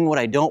keep doing what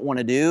I don't want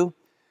to do,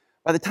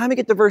 by the time we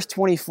get to verse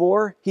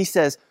 24, he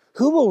says,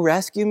 who will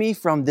rescue me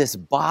from this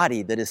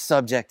body that is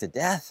subject to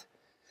death?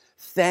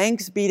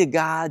 Thanks be to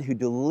God who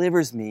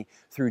delivers me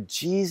through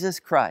Jesus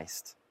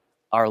Christ,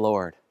 our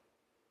Lord.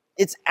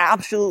 It's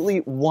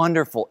absolutely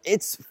wonderful.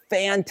 It's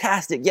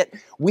fantastic. Yet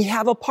we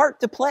have a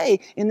part to play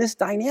in this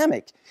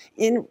dynamic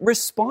in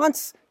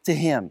response to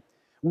Him.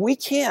 We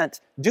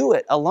can't do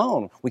it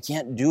alone. We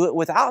can't do it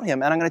without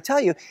Him. And I'm going to tell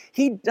you,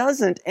 He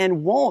doesn't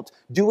and won't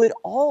do it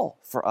all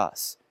for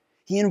us.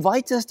 He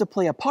invites us to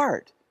play a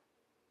part.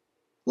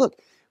 Look,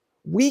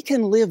 we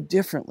can live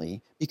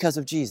differently because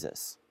of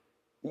Jesus.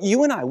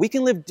 You and I, we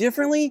can live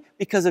differently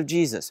because of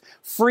Jesus.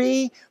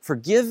 Free,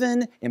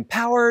 forgiven,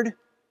 empowered.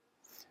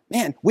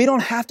 Man, we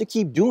don't have to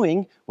keep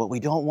doing what we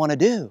don't want to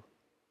do.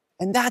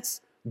 And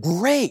that's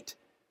great.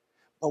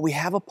 But we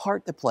have a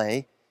part to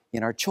play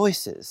in our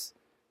choices.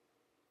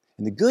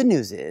 And the good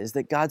news is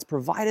that God's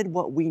provided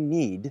what we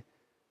need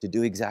to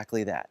do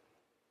exactly that.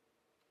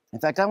 In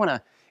fact, I want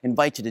to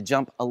invite you to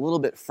jump a little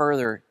bit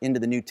further into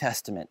the New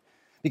Testament,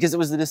 because it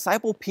was the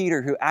disciple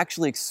Peter who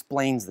actually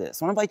explains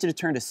this. I want to invite you to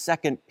turn to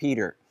 2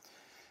 Peter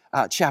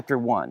chapter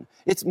 1.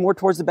 It's more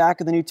towards the back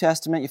of the New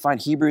Testament. You find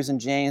Hebrews and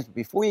James. But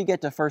before you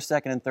get to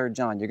 1st, 2nd, and 3rd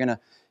John, you're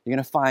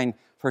gonna find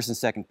 1st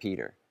and 2nd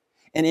Peter.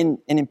 And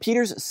in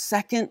Peter's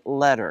second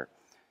letter,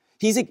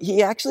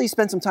 he actually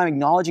spent some time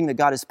acknowledging that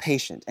God is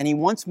patient, and He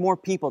wants more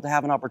people to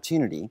have an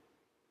opportunity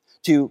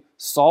to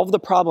solve the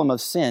problem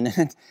of sin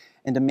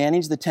and to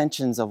manage the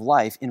tensions of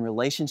life in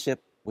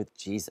relationship with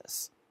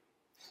Jesus.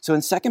 So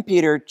in 2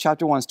 Peter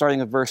chapter 1,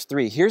 starting at verse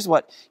 3, here's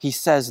what he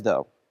says,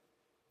 though.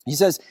 He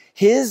says,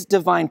 His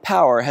divine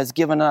power has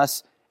given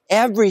us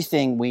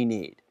everything we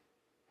need.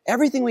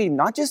 Everything we need,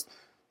 not just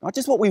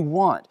what we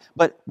want,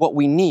 but what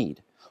we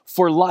need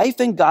for life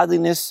and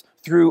godliness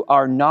through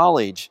our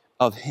knowledge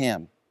of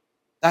Him.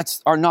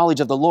 That's our knowledge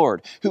of the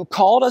Lord, who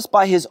called us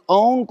by His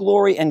own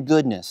glory and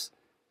goodness.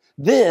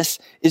 This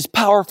is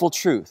powerful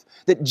truth,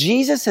 that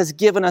Jesus has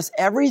given us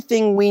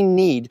everything we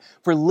need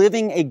for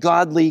living a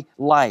godly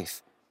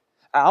life,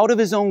 out of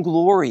His own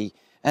glory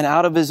and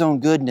out of His own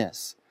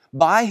goodness.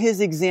 By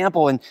His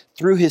example and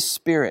through His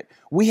Spirit,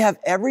 we have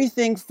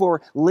everything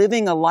for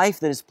living a life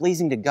that is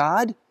pleasing to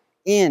God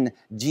in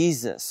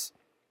Jesus.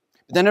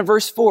 But then in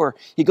verse 4,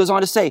 he goes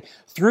on to say,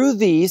 through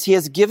these He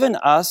has given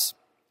us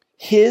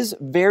His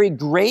very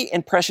great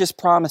and precious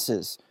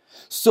promises,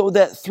 so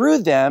that through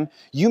them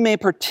you may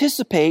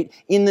participate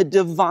in the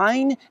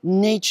divine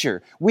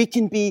nature. We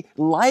can be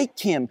like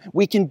Him.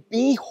 We can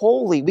be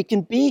holy. We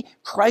can be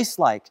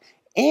Christ-like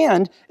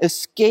and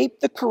escape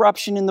the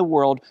corruption in the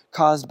world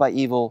caused by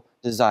evil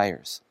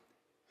desires.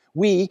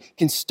 We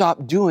can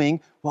stop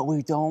doing what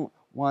we don't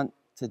want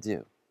to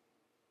do.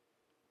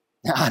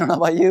 Now, I don't know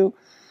about you,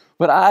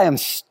 but I am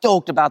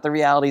stoked about the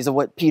realities of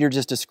what Peter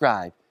just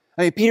described.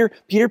 I mean,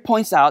 Peter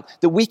points out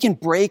that we can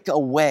break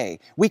away.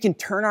 We can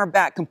turn our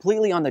back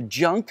completely on the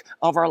junk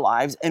of our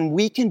lives, and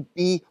we can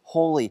be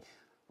holy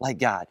like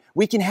God.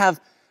 We can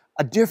have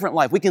a different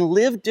life. We can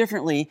live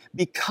differently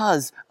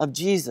because of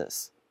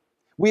Jesus.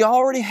 We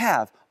already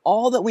have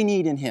all that we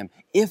need in him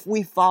if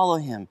we follow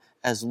him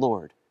as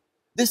Lord.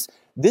 This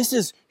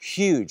is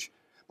huge.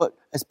 But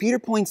as Peter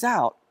points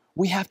out,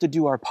 we have to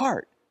do our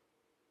part,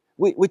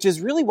 which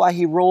is really why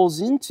he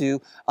rolls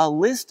into a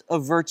list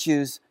of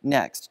virtues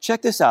next.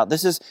 Check this out.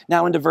 This is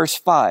now into verse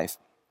 5.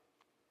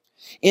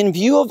 In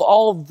view of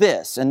all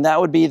this, and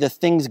that would be the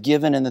things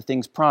given and the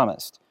things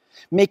promised,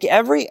 make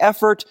every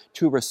effort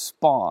to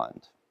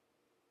respond.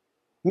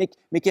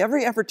 Make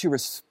every effort to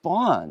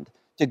respond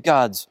to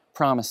God's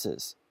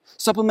promises.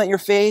 Supplement your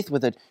faith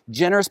with a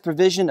generous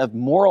provision of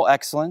moral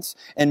excellence,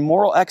 and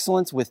moral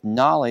excellence with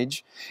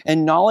knowledge,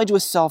 and knowledge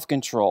with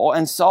self-control,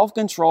 and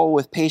self-control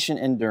with patient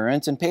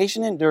endurance, and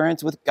patient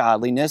endurance with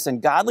godliness,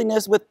 and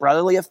godliness with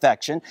brotherly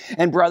affection,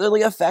 and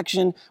brotherly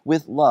affection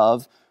with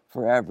love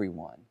for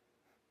everyone.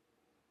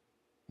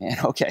 And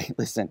okay,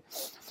 listen,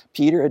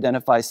 Peter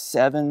identifies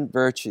 7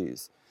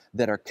 virtues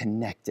that are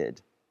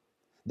connected.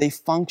 They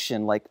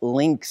function like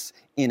links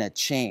in a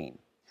chain.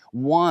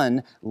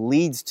 One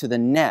leads to the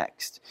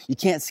next. You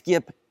can't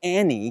skip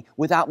any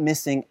without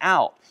missing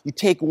out. You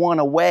take one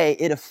away,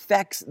 it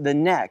affects the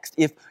next.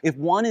 If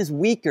one is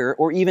weaker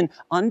or even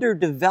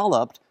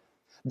underdeveloped,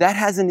 that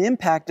has an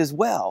impact as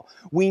well.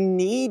 We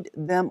need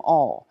them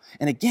all.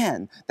 And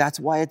again, that's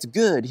why it's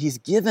good. He's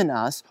given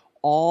us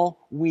all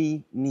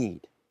we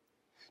need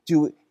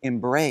to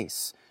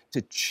embrace,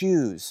 to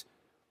choose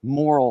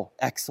moral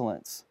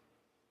excellence,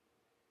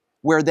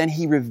 where then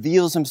he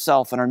reveals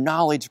himself and our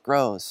knowledge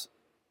grows.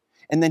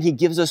 And then he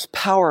gives us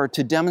power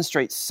to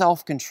demonstrate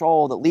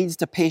self-control that leads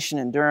to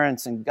patient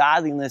endurance and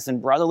godliness and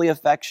brotherly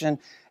affection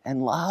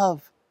and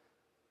love.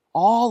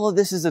 All of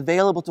this is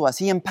available to us.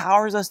 He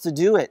empowers us to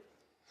do it.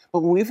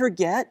 But when we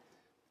forget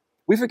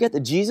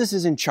that Jesus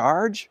is in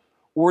charge,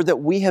 or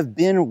that we have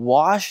been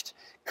washed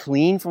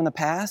clean from the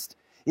past,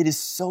 it is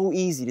so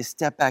easy to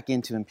step back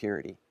into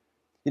impurity.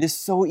 It is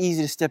so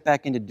easy to step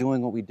back into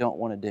doing what we don't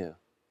want to do.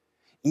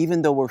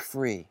 Even though we're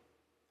free,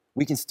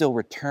 we can still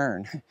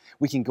return.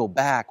 We can go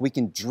back. We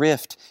can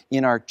drift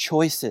in our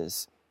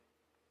choices.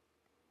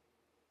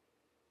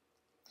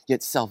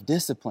 Yet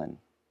self-discipline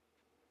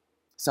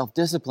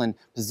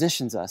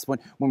positions us when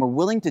we're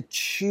willing to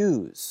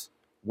choose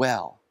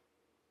well,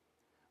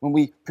 when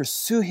we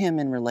pursue him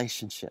in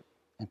relationship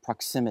and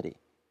proximity,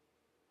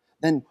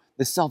 then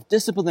the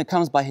self-discipline that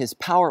comes by his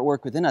power at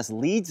work within us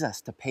leads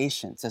us to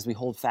patience as we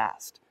hold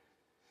fast.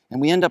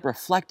 And we end up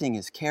reflecting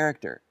his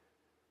character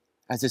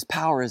as his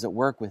power is at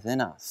work within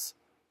us.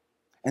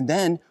 And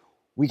then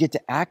we get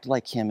to act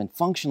like him and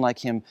function like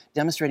him,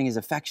 demonstrating his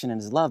affection and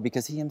his love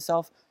because he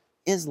himself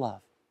is love.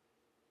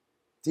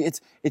 See,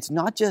 it's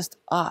not just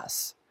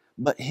us,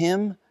 but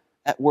him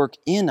at work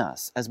in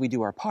us as we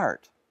do our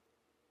part.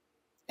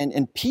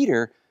 And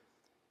Peter,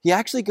 he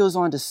actually goes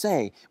on to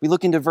say, we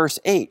look into verse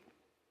 8,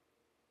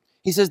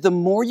 he says, the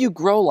more you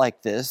grow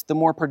like this, the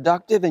more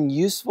productive and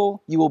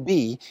useful you will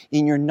be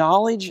in your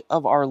knowledge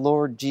of our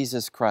Lord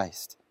Jesus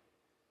Christ.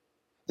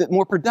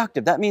 More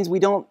productive. That means we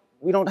don't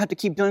have to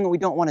keep doing what we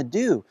don't want to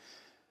do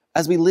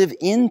as we live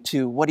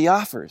into what he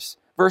offers.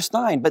 Verse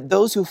 9, but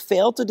those who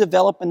fail to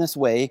develop in this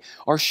way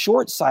are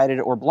short-sighted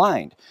or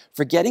blind,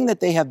 forgetting that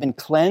they have been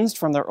cleansed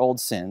from their old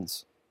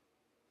sins.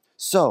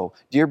 So,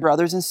 dear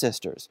brothers and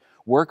sisters,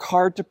 work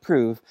hard to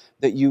prove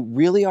that you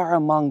really are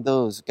among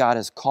those God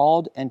has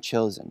called and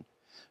chosen.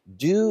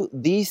 Do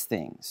these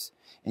things,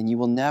 and you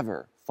will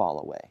never fall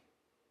away.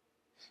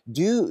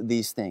 Do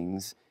these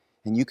things,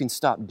 and you can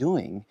stop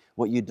doing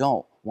what you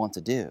don't want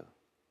to do.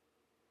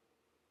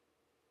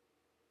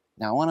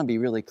 Now, I want to be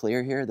really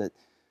clear here that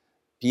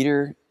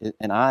Peter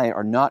and I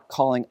are not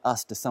calling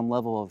us to some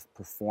level of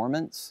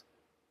performance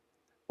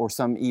or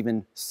some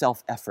even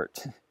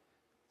self-effort,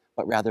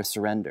 but rather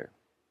surrender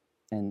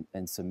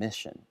and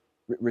submission,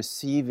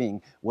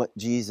 receiving what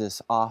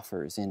Jesus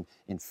offers in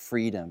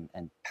freedom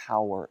and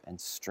power and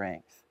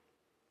strength.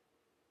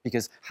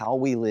 Because how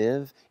we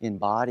live in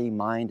body,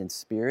 mind, and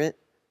spirit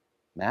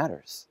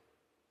matters.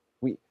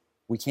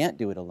 We can't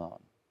do it alone.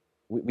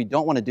 We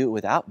don't want to do it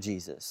without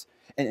Jesus.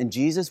 And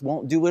Jesus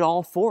won't do it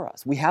all for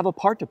us. We have a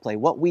part to play.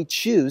 What we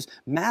choose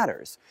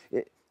matters.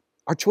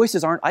 Our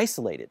choices aren't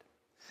isolated.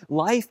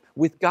 Life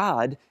with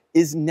God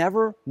is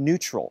never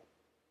neutral.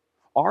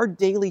 Our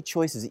daily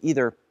choices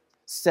either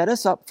set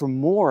us up for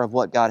more of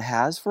what God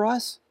has for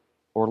us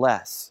or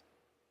less.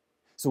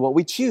 So what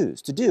we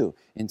choose to do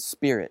in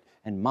spirit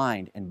and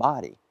mind and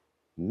body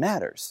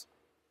matters.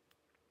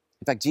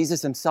 In fact,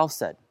 Jesus himself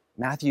said,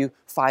 Matthew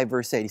 5,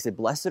 verse 8, he said,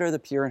 blessed are the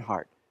pure in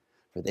heart,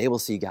 for they will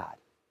see God.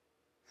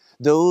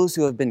 Those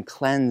who have been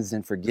cleansed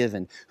and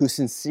forgiven, who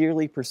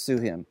sincerely pursue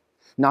him.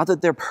 Not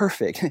that they're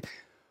perfect,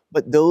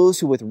 but those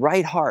who with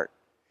right heart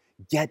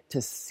get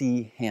to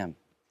see him.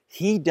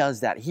 He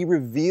does that. He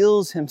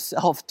reveals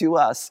himself to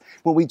us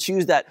when we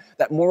choose that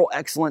moral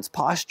excellence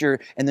posture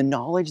and the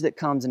knowledge that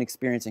comes in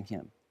experiencing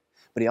him.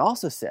 But he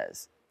also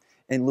says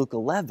in Luke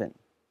 11,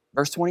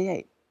 verse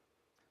 28,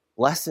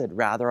 blessed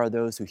rather are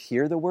those who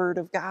hear the word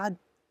of God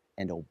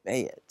and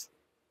obey it.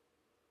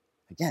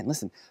 Again,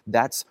 listen,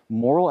 that's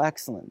moral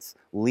excellence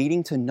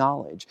leading to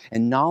knowledge,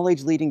 and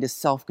knowledge leading to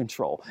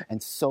self-control,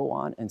 and so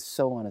on,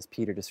 as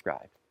Peter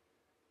described.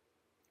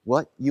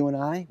 What you and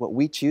I, what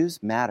we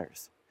choose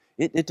matters.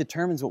 It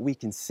determines what we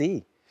can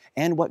see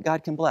and what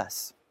God can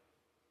bless.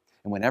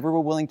 And whenever we're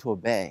willing to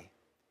obey,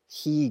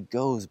 he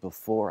goes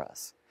before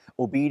us.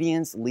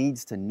 Obedience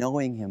leads to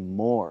knowing him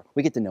more.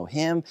 We get to know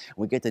him, and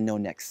we get to know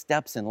next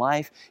steps in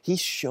life. He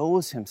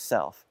shows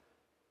himself.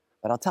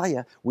 But I'll tell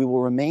you, we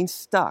will remain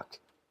stuck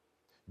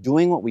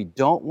doing what we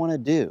don't want to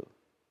do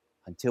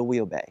until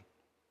we obey.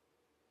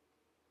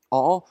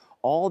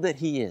 All that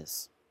he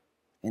is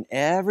and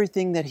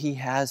everything that he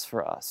has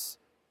for us,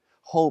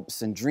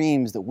 hopes and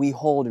dreams that we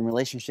hold in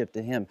relationship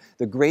to him,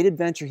 the great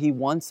adventure he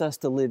wants us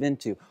to live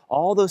into,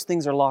 all those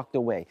things are locked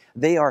away.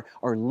 They are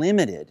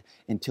limited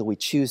until we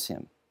choose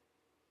him.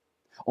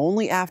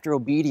 Only after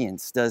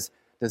obedience does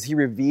he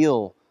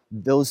reveal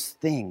those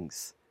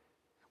things.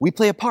 We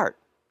play a part.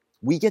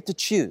 We get to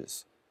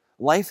choose.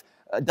 Life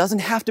doesn't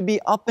have to be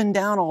up and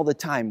down all the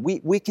time.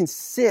 We can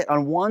sit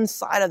on one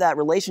side of that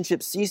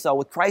relationship seesaw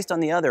with Christ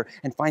on the other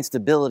and find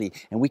stability,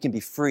 and we can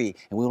be free,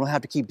 and we don't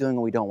have to keep doing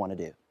what we don't want to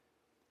do.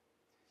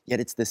 Yet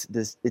it's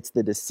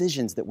the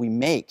decisions that we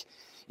make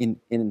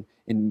in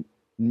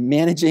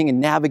managing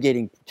and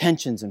navigating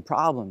tensions and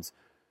problems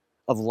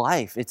of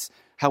life. It's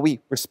how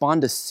we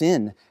respond to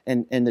sin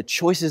and the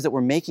choices that we're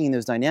making in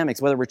those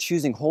dynamics, whether we're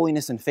choosing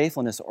holiness and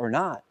faithfulness or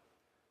not.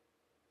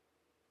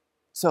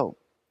 So,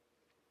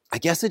 I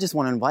guess I just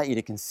want to invite you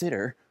to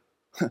consider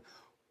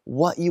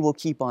what you will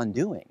keep on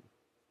doing.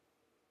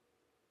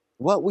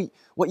 What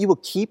you will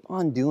keep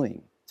on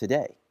doing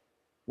today.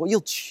 What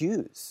you'll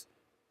choose.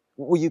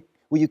 Will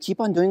you keep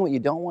on doing what you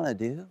don't want to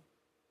do?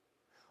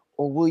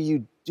 Or will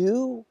you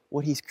do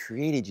what he's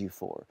created you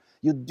for?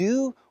 You'll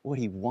do what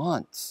he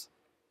wants.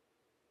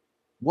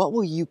 What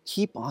will you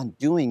keep on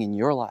doing in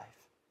your life?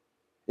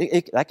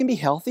 That can be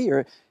healthy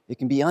or it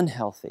can be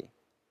unhealthy.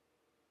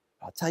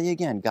 I'll tell you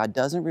again, God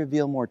doesn't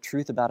reveal more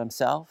truth about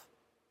himself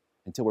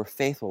until we're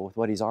faithful with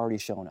what he's already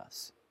shown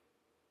us.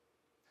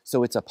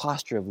 So it's a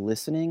posture of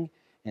listening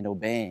and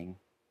obeying,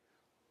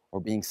 or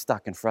being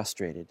stuck and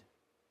frustrated,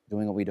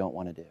 doing what we don't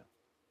want to do,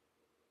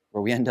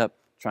 where we end up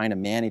trying to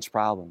manage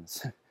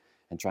problems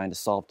and trying to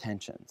solve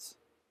tensions,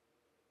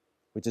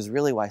 which is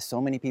really why so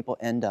many people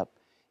end up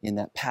in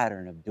that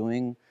pattern of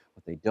doing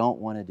what they don't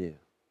want to do.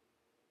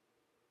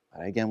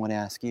 But I again want to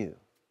ask you,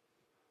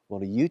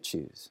 what do you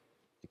choose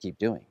to keep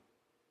doing?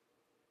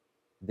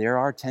 There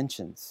are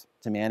tensions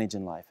to manage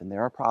in life, and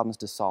there are problems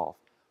to solve,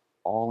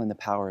 all in the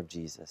power of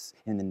Jesus,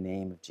 in the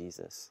name of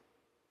Jesus.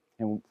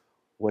 And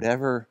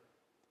whatever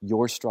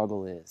your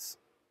struggle is,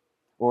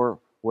 or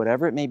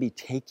whatever it may be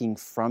taking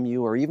from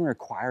you, or even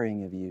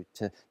requiring of you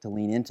to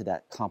lean into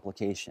that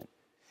complication,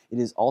 it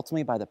is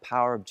ultimately by the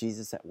power of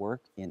Jesus at work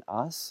in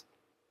us,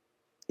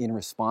 in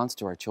response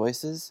to our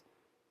choices,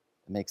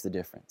 that makes the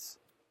difference.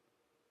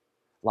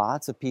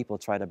 Lots of people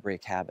try to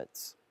break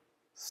habits,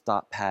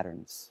 stop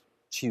patterns,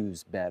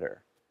 choose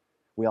better.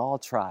 We all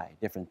try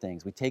different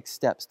things. We take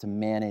steps to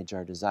manage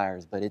our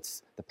desires, but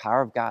it's the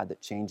power of God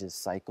that changes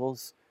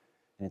cycles,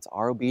 and it's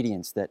our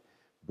obedience that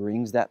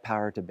brings that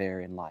power to bear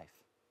in life.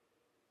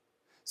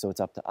 So it's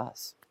up to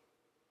us.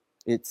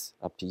 It's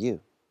up to you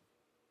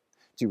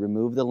to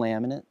remove the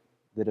laminate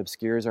that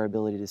obscures our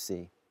ability to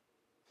see,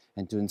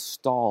 and to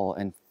install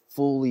and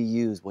fully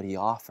use what he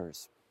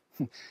offers,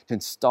 to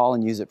install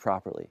and use it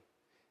properly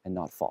and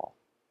not fall.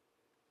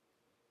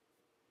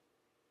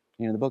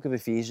 You know, the book of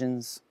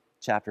Ephesians,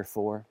 chapter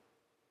 4,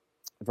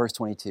 verse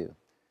 22,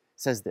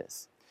 says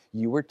this: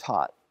 you were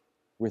taught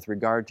with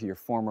regard to your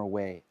former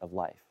way of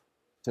life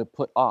to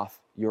put off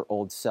your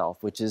old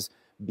self, which is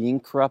being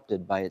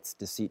corrupted by its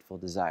deceitful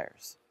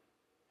desires,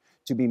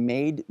 to be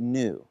made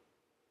new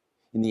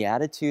in the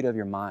attitude of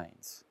your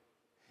minds,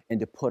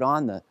 and to put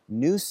on the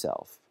new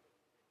self,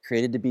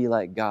 created to be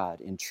like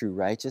God in true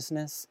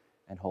righteousness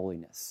and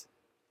holiness.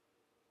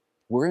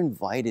 We're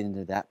invited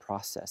into that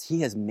process.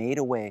 He has made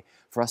a way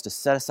for us to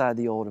set aside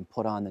the old and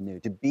put on the new,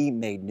 to be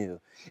made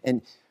new.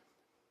 And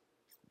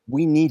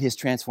we need his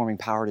transforming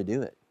power to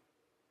do it.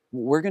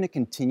 We're going to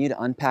continue to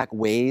unpack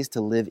ways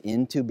to live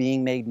into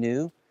being made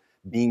new,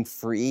 being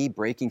free,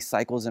 breaking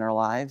cycles in our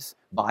lives,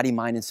 body,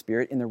 mind, and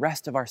spirit in the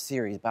rest of our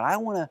series. But I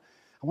want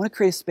to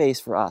create a space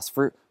for us,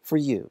 for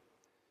you,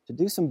 to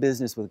do some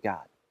business with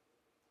God.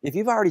 If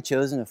you've already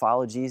chosen to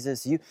follow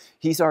Jesus,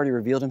 he's already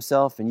revealed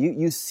himself, and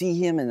you see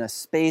him in a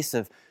space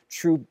of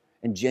true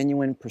and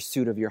genuine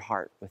pursuit of your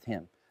heart with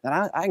him. And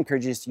I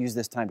encourage you to use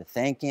this time to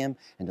thank him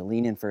and to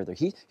lean in further.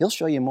 He'll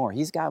show you more.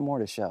 He's got more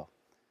to show.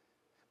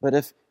 But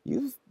if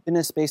you've been in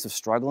a space of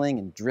struggling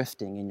and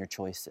drifting in your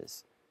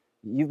choices,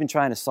 you've been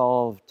trying to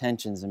solve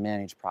tensions and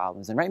manage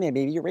problems, and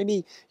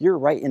maybe you're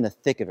right in the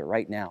thick of it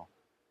right now,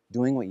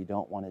 doing what you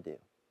don't want to do.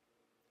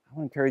 I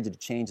want to encourage you to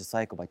change the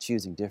cycle by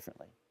choosing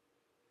differently,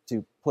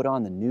 to put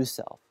on the new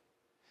self,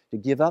 to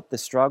give up the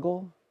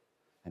struggle,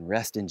 and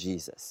rest in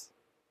Jesus.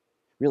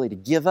 Really, to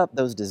give up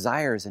those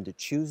desires and to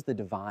choose the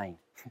divine.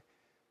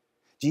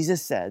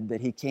 Jesus said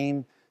that he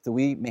came that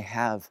we may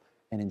have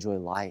and enjoy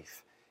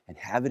life and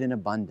have it in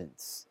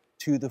abundance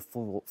to the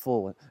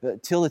full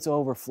till it's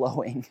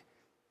overflowing.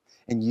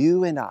 And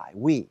you and I,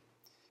 we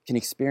can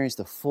experience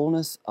the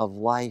fullness of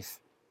life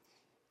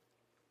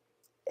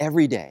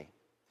every day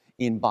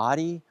in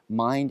body,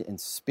 mind, and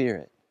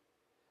spirit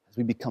as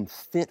we become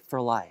fit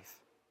for life.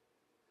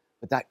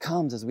 But that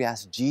comes as we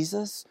ask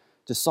Jesus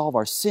to solve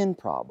our sin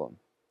problem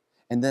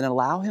and then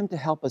allow him to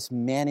help us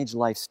manage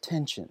life's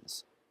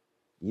tensions,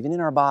 even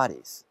in our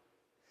bodies,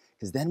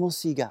 because then we'll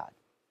see God.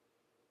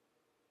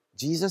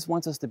 Jesus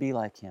wants us to be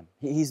like him.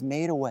 He's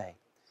made a way.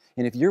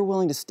 And if you're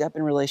willing to step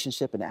in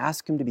relationship and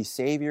ask him to be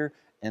Savior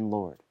and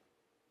Lord,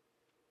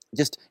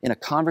 just in a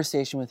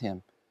conversation with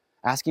him,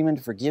 asking him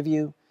to forgive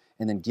you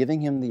and then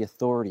giving him the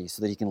authority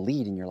so that he can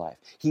lead in your life.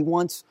 He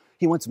wants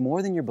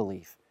more than your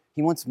belief.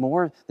 He wants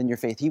more than your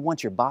faith. He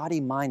wants your body,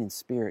 mind, and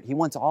spirit. He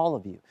wants all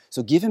of you.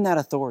 So give him that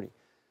authority.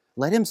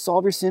 Let him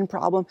solve your sin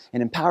problem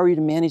and empower you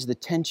to manage the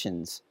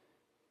tensions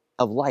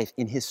of life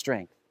in his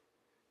strength.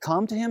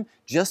 Come to him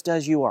just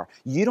as you are.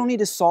 You don't need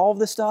to solve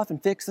the stuff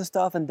and fix the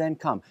stuff and then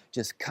come.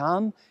 Just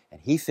come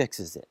and he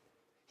fixes it.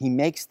 He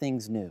makes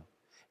things new.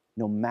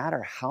 No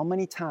matter how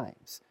many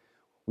times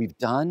we've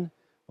done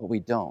what we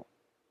don't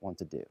want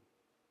to do.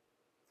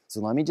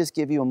 So let me just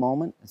give you a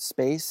moment, a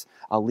space.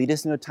 I'll lead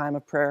us into a time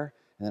of prayer,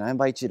 and then I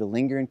invite you to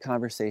linger in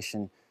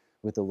conversation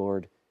with the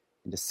Lord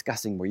and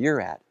discussing where you're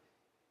at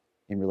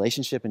in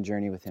relationship and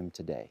journey with him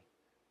today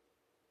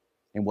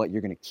and what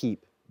you're going to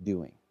keep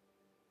doing.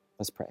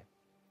 Let's pray.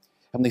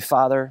 Heavenly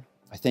Father,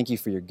 I thank you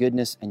for your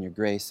goodness and your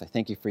grace. I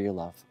thank you for your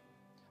love.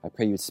 I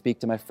pray you would speak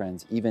to my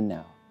friends even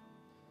now.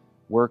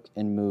 Work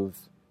and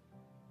move,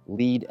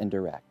 lead and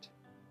direct,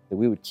 that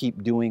we would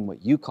keep doing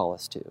what you call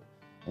us to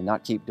and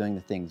not keep doing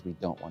the things we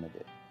don't want to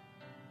do.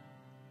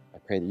 I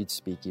pray that you'd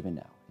speak even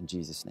now, in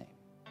Jesus' name.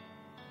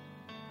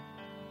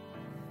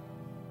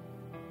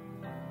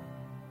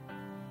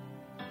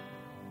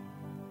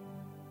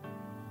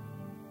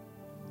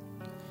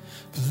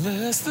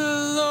 Bless the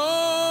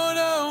Lord,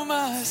 oh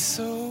my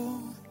soul,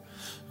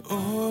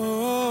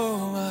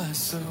 oh my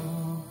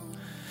soul.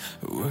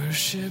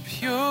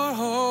 Worship your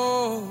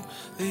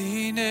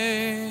holy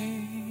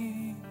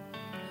name.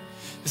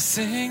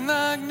 Sing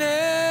like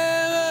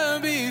never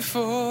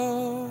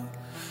before,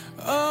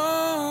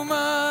 oh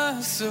my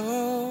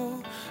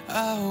soul.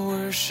 I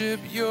worship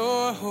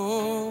your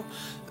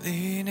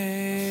holy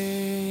name.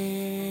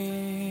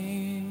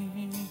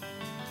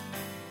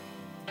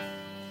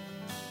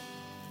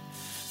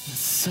 The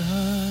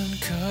sun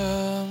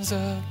comes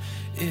up,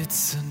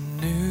 it's a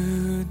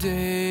new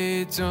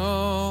day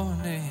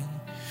dawning.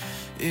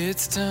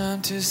 It's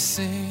time to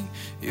sing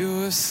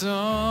your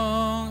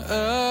song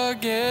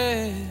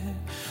again.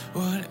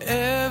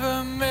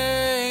 Whatever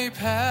may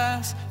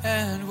pass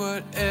and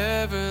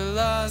whatever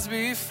lies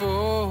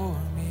before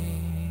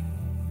me,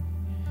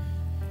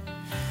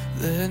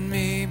 let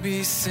me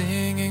be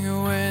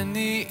singing when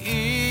the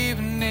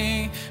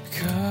evening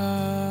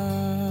comes.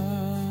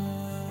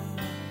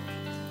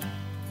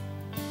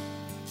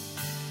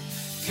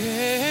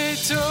 Que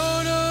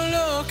todo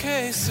lo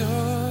que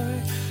soy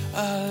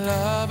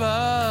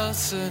alaba al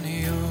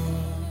Señor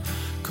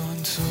con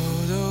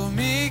todo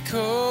mi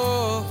corazón.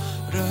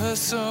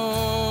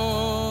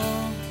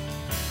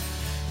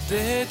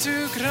 De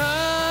tu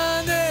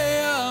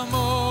grande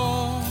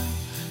amor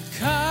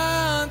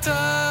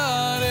cantaré,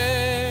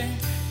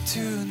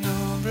 tu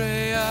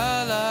nombre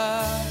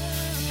alabaré.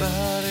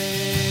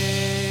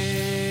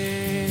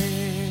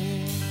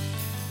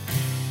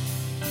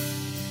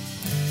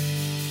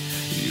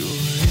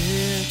 You're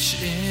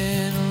rich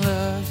in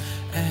love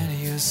and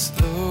you're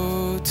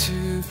slow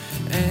to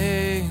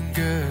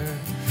anger.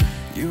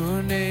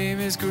 Your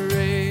name is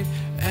great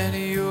and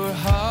your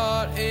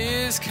heart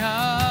is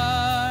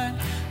kind.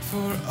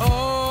 For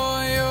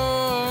all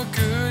your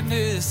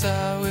goodness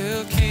I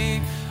will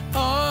keep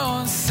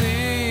on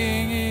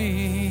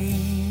singing.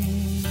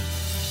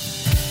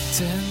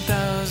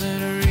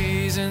 10,000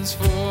 reasons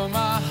for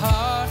my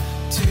heart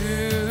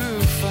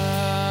to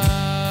find.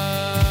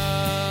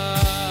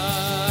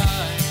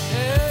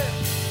 Yeah.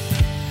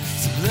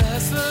 So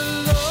bless the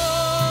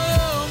Lord,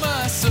 oh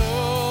my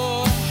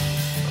soul,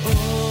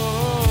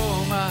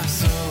 oh my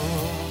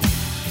soul.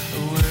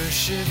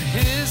 Worship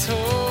his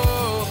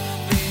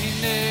holy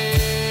name.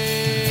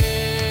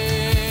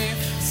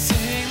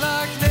 Sing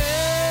like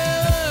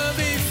never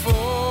before.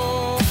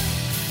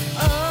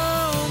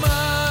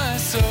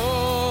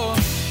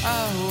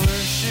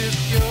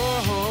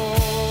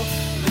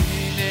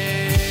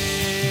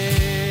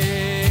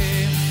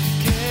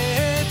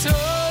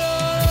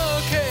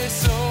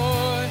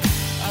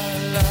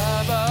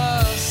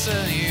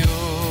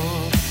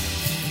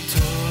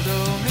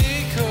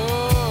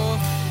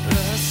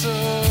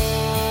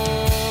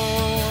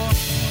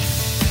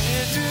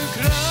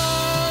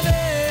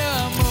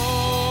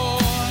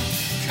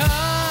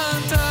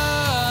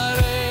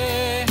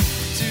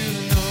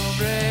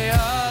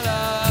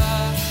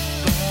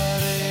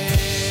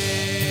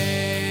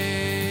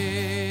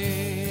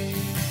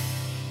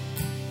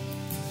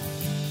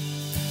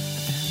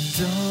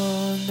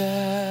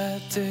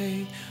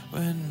 day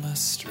when my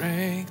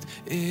strength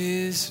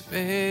is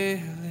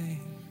failing.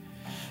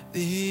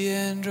 The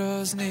end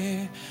draws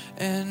near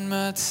and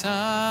my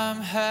time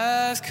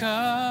has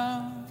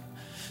come.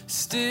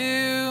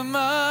 Still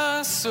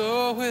my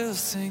soul will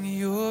sing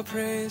your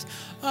praise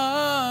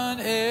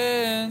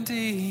unending.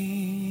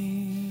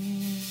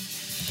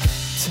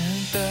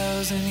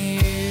 10,000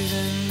 years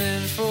and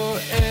then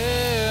forevermore.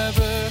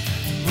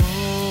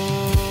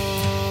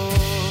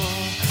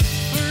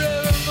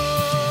 Forevermore.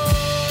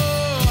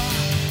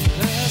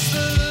 Bless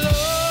the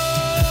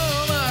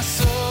Lord, my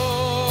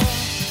soul.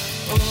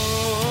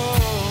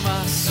 Oh,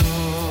 my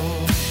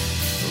soul.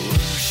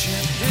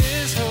 Worship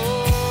his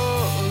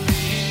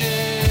holy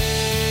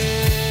name.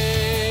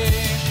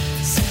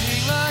 Sing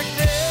like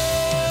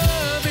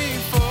never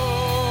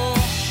before.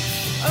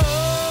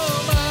 Oh,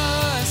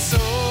 my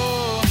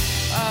soul.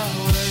 I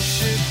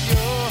worship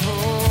your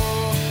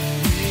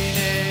holy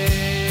name.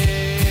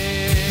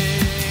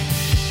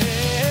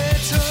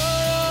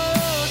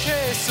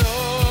 Toque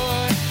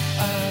soy,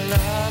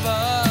 alaba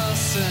al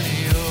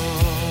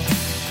Señor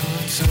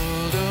con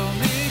todo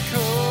mi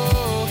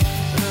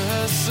corazón.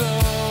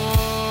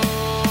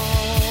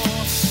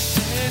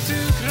 De tu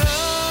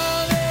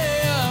grande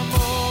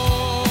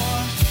amor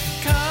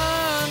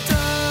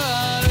cantaré,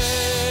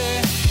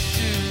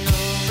 tu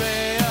nombre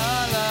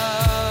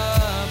alabaré.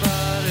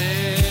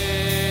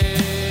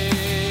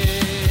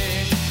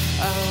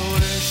 I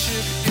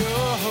worship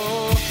your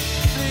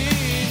holy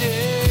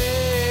name.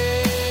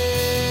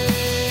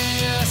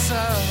 Yes, I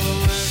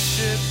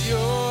worship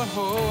your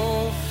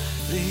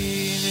holy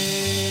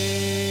name.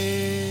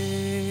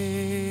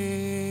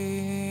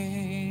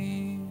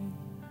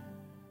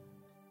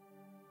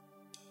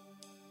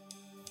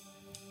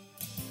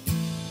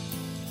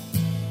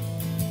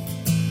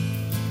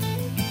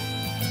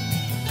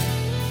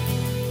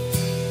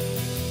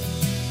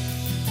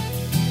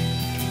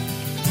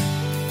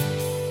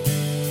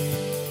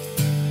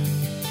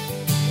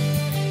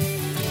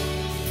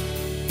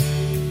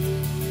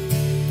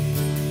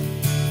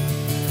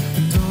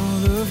 And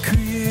all of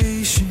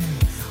creation,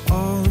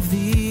 all of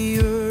the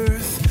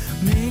earth,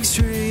 make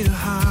straight a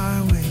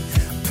highway,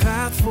 a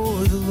path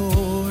for the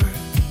Lord.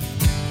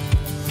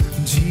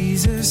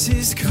 Jesus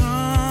is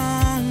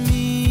coming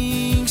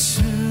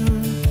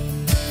soon.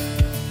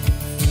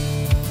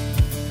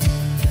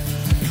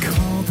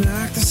 Call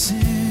back the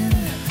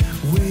sinner,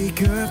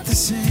 wake up the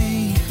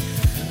saint.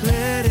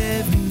 Let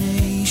every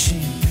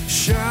nation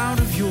shout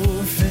of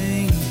your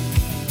fame.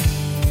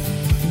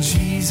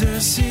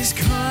 Jesus is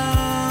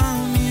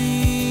coming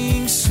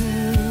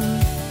soon.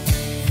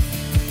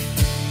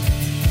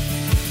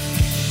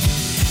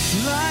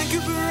 Like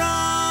a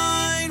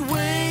bride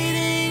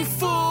waiting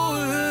for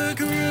her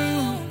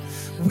groom,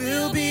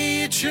 we'll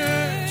be a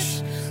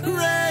church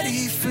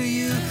ready for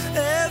you.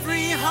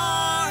 Every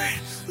heart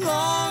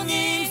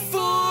longing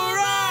for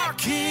our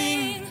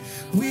King,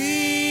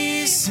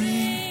 we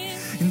sing,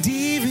 and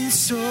even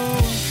so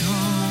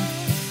come,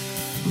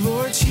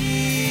 Lord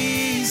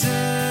Jesus,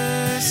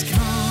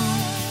 come.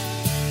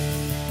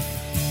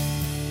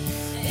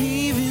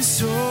 Even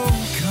so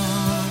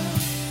come,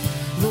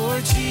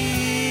 Lord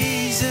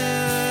Jesus,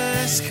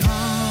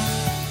 come.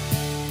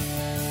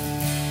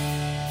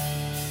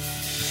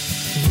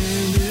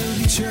 There will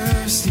be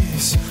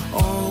justice,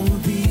 all will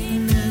be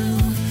new.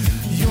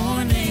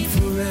 Your name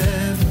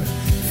forever,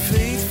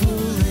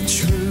 faithful and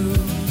true.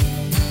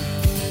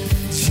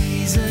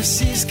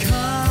 Jesus is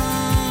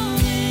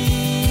coming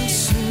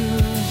soon.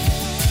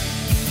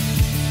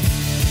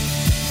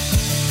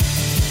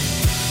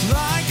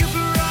 Like a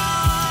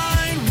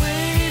bride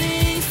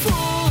waiting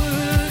for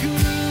her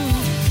groom,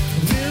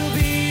 we'll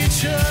be a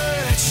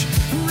church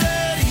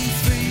ready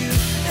for you.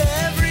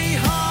 Every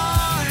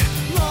heart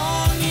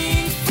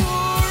longing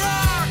for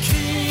our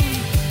King,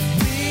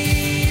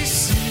 we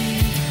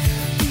sing.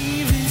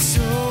 Even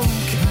so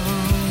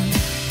come,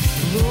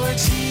 Lord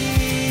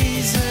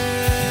Jesus,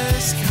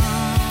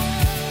 come.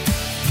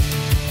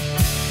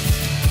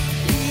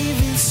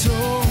 Even so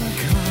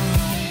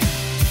come,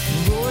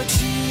 Lord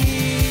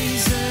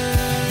Jesus,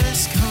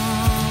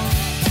 come.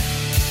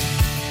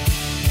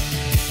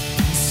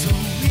 So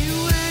we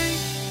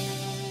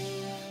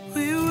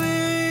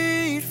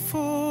wait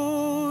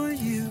for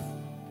you.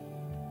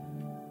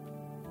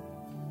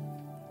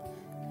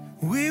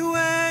 We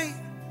wait,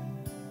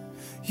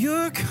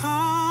 you're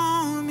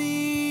coming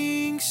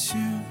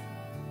soon.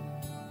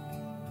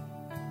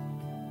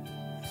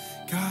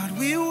 God,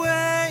 we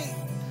wait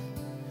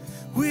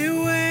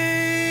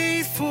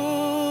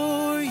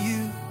for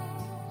you.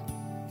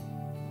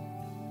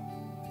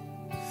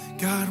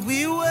 God,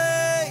 we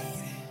wait,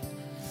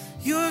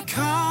 you're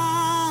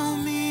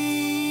coming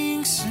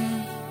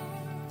soon.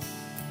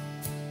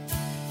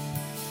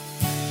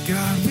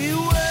 God, we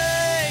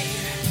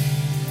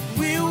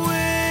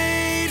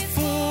wait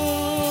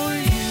for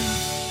you.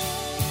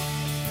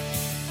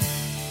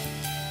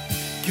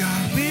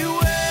 God, we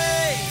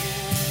wait,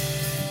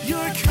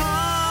 you're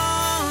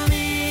coming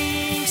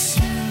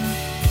soon.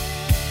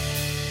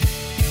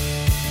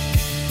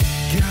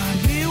 God,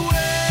 we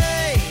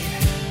wait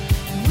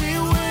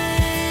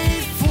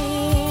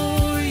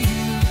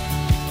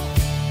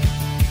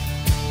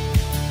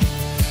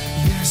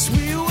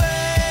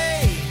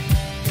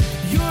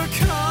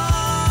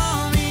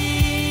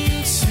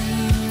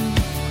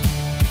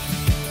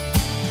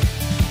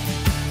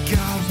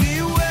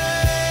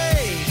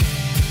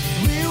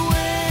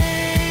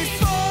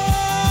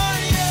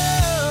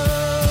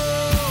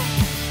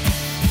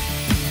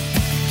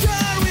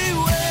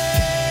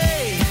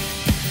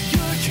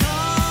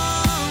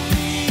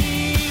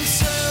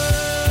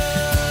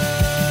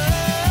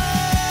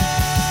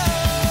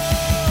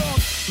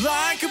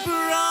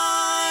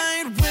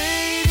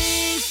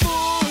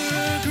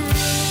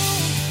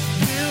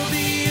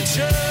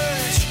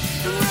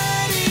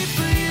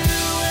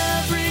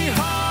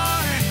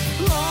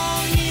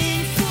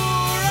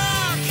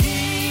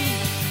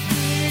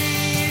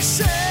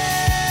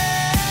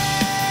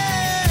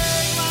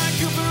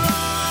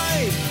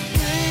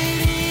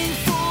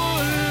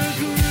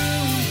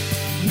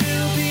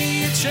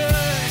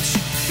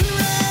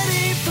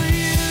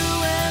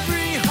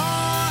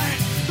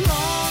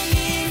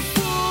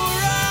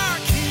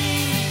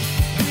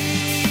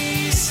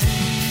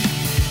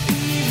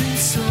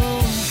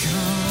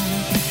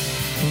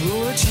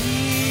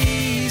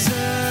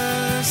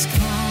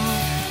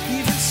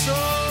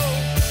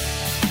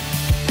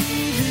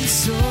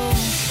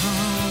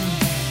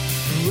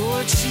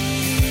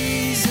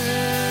Jesus,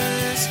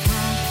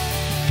 come.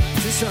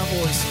 Just our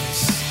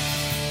voices.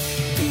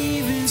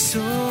 Even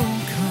so,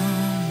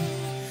 come,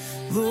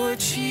 Lord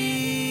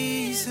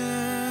Jesus,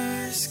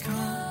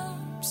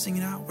 come. Sing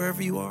it out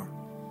wherever you are.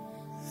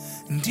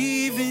 And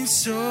even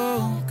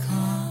so,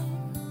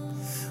 come,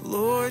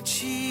 Lord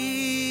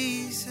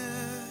Jesus,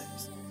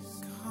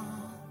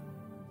 come.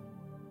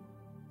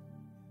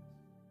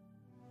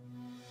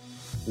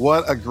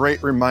 What a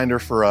great reminder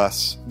for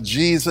us.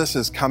 Jesus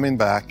is coming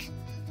back.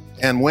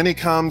 And when he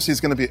comes, he's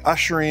going to be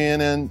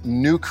ushering in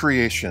new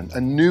creation,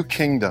 a new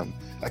kingdom,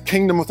 a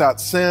kingdom without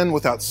sin,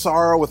 without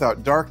sorrow,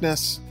 without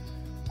darkness.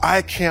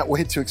 I can't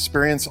wait to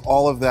experience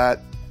all of that.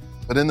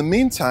 But in the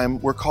meantime,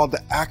 we're called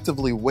to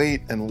actively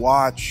wait and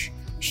watch,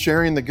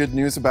 sharing the good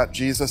news about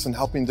Jesus and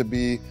helping to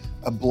be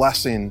a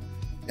blessing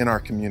in our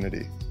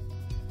community.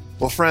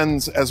 Well,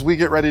 friends, as we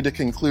get ready to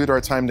conclude our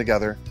time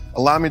together,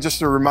 allow me just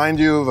to remind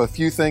you of a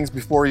few things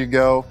before you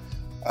go.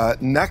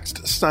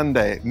 Next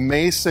Sunday,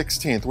 May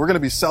 16th, we're going to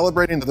be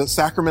celebrating the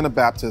sacrament of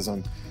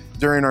baptism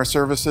during our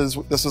services.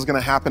 This is going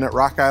to happen at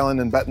Rock Island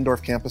and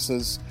Bettendorf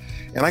campuses.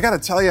 And I got to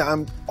tell you,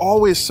 I'm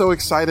always so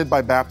excited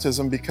by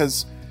baptism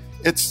because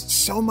it's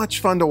so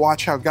much fun to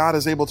watch how God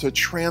is able to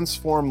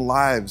transform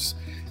lives.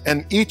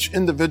 And each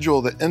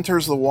individual that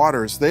enters the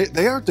waters,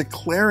 they are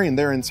declaring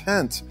their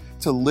intent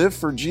to live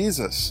for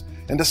Jesus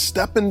and to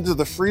step into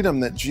the freedom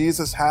that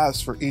Jesus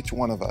has for each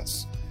one of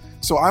us.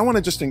 So I want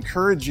to just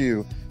encourage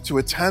you to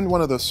attend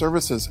one of those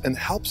services and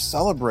help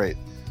celebrate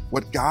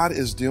what God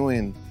is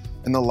doing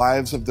in the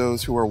lives of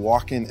those who are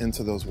walking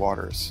into those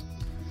waters.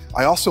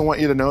 I also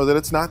want you to know that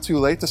it's not too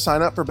late to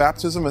sign up for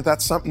baptism. If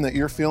that's something that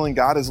you're feeling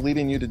God is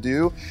leading you to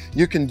do,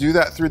 you can do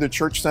that through the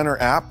Church Center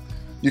app.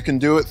 You can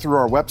do it through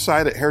our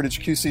website at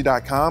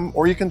heritageqc.com,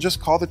 or you can just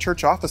call the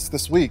church office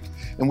this week.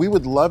 And we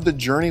would love to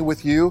journey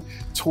with you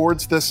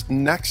towards this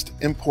next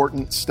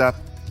important step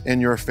in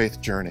your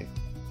faith journey.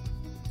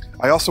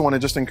 I also want to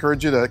just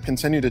encourage you to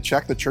continue to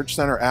check the Church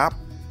Center app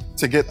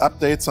to get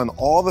updates on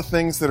all the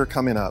things that are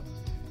coming up.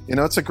 You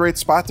know, it's a great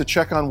spot to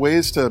check on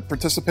ways to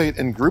participate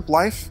in group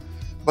life,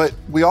 but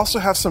we also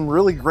have some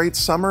really great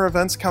summer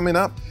events coming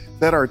up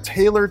that are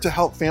tailored to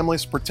help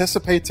families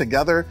participate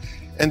together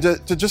and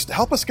to just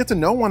help us get to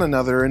know one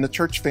another in the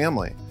church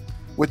family,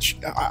 which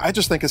I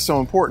just think is so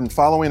important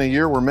following a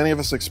year where many of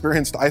us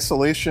experienced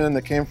isolation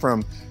that came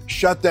from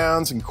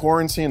shutdowns and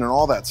quarantine and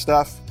all that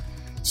stuff.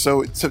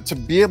 So to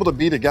be able to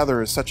be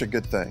together is such a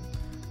good thing.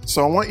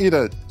 So I want you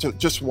to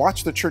just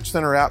watch the Church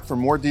Center app for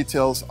more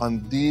details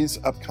on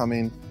these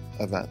upcoming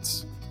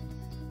events.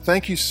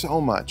 Thank you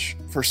so much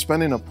for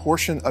spending a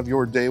portion of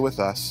your day with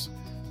us.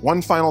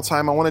 One final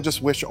time, I want to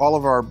just wish all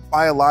of our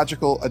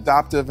biological,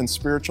 adoptive, and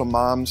spiritual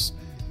moms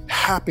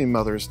happy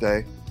Mother's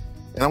Day.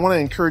 And I want to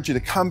encourage you to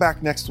come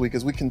back next week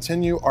as we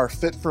continue our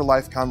Fit for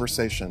Life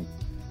conversation.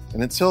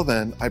 And until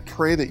then, I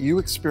pray that you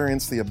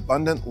experience the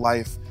abundant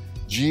life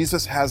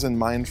Jesus has in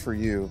mind for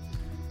you,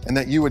 and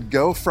that you would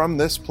go from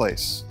this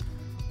place,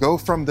 go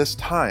from this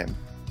time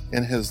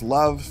in his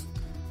love,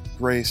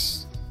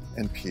 grace,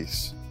 and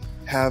peace.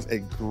 Have a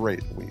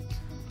great week.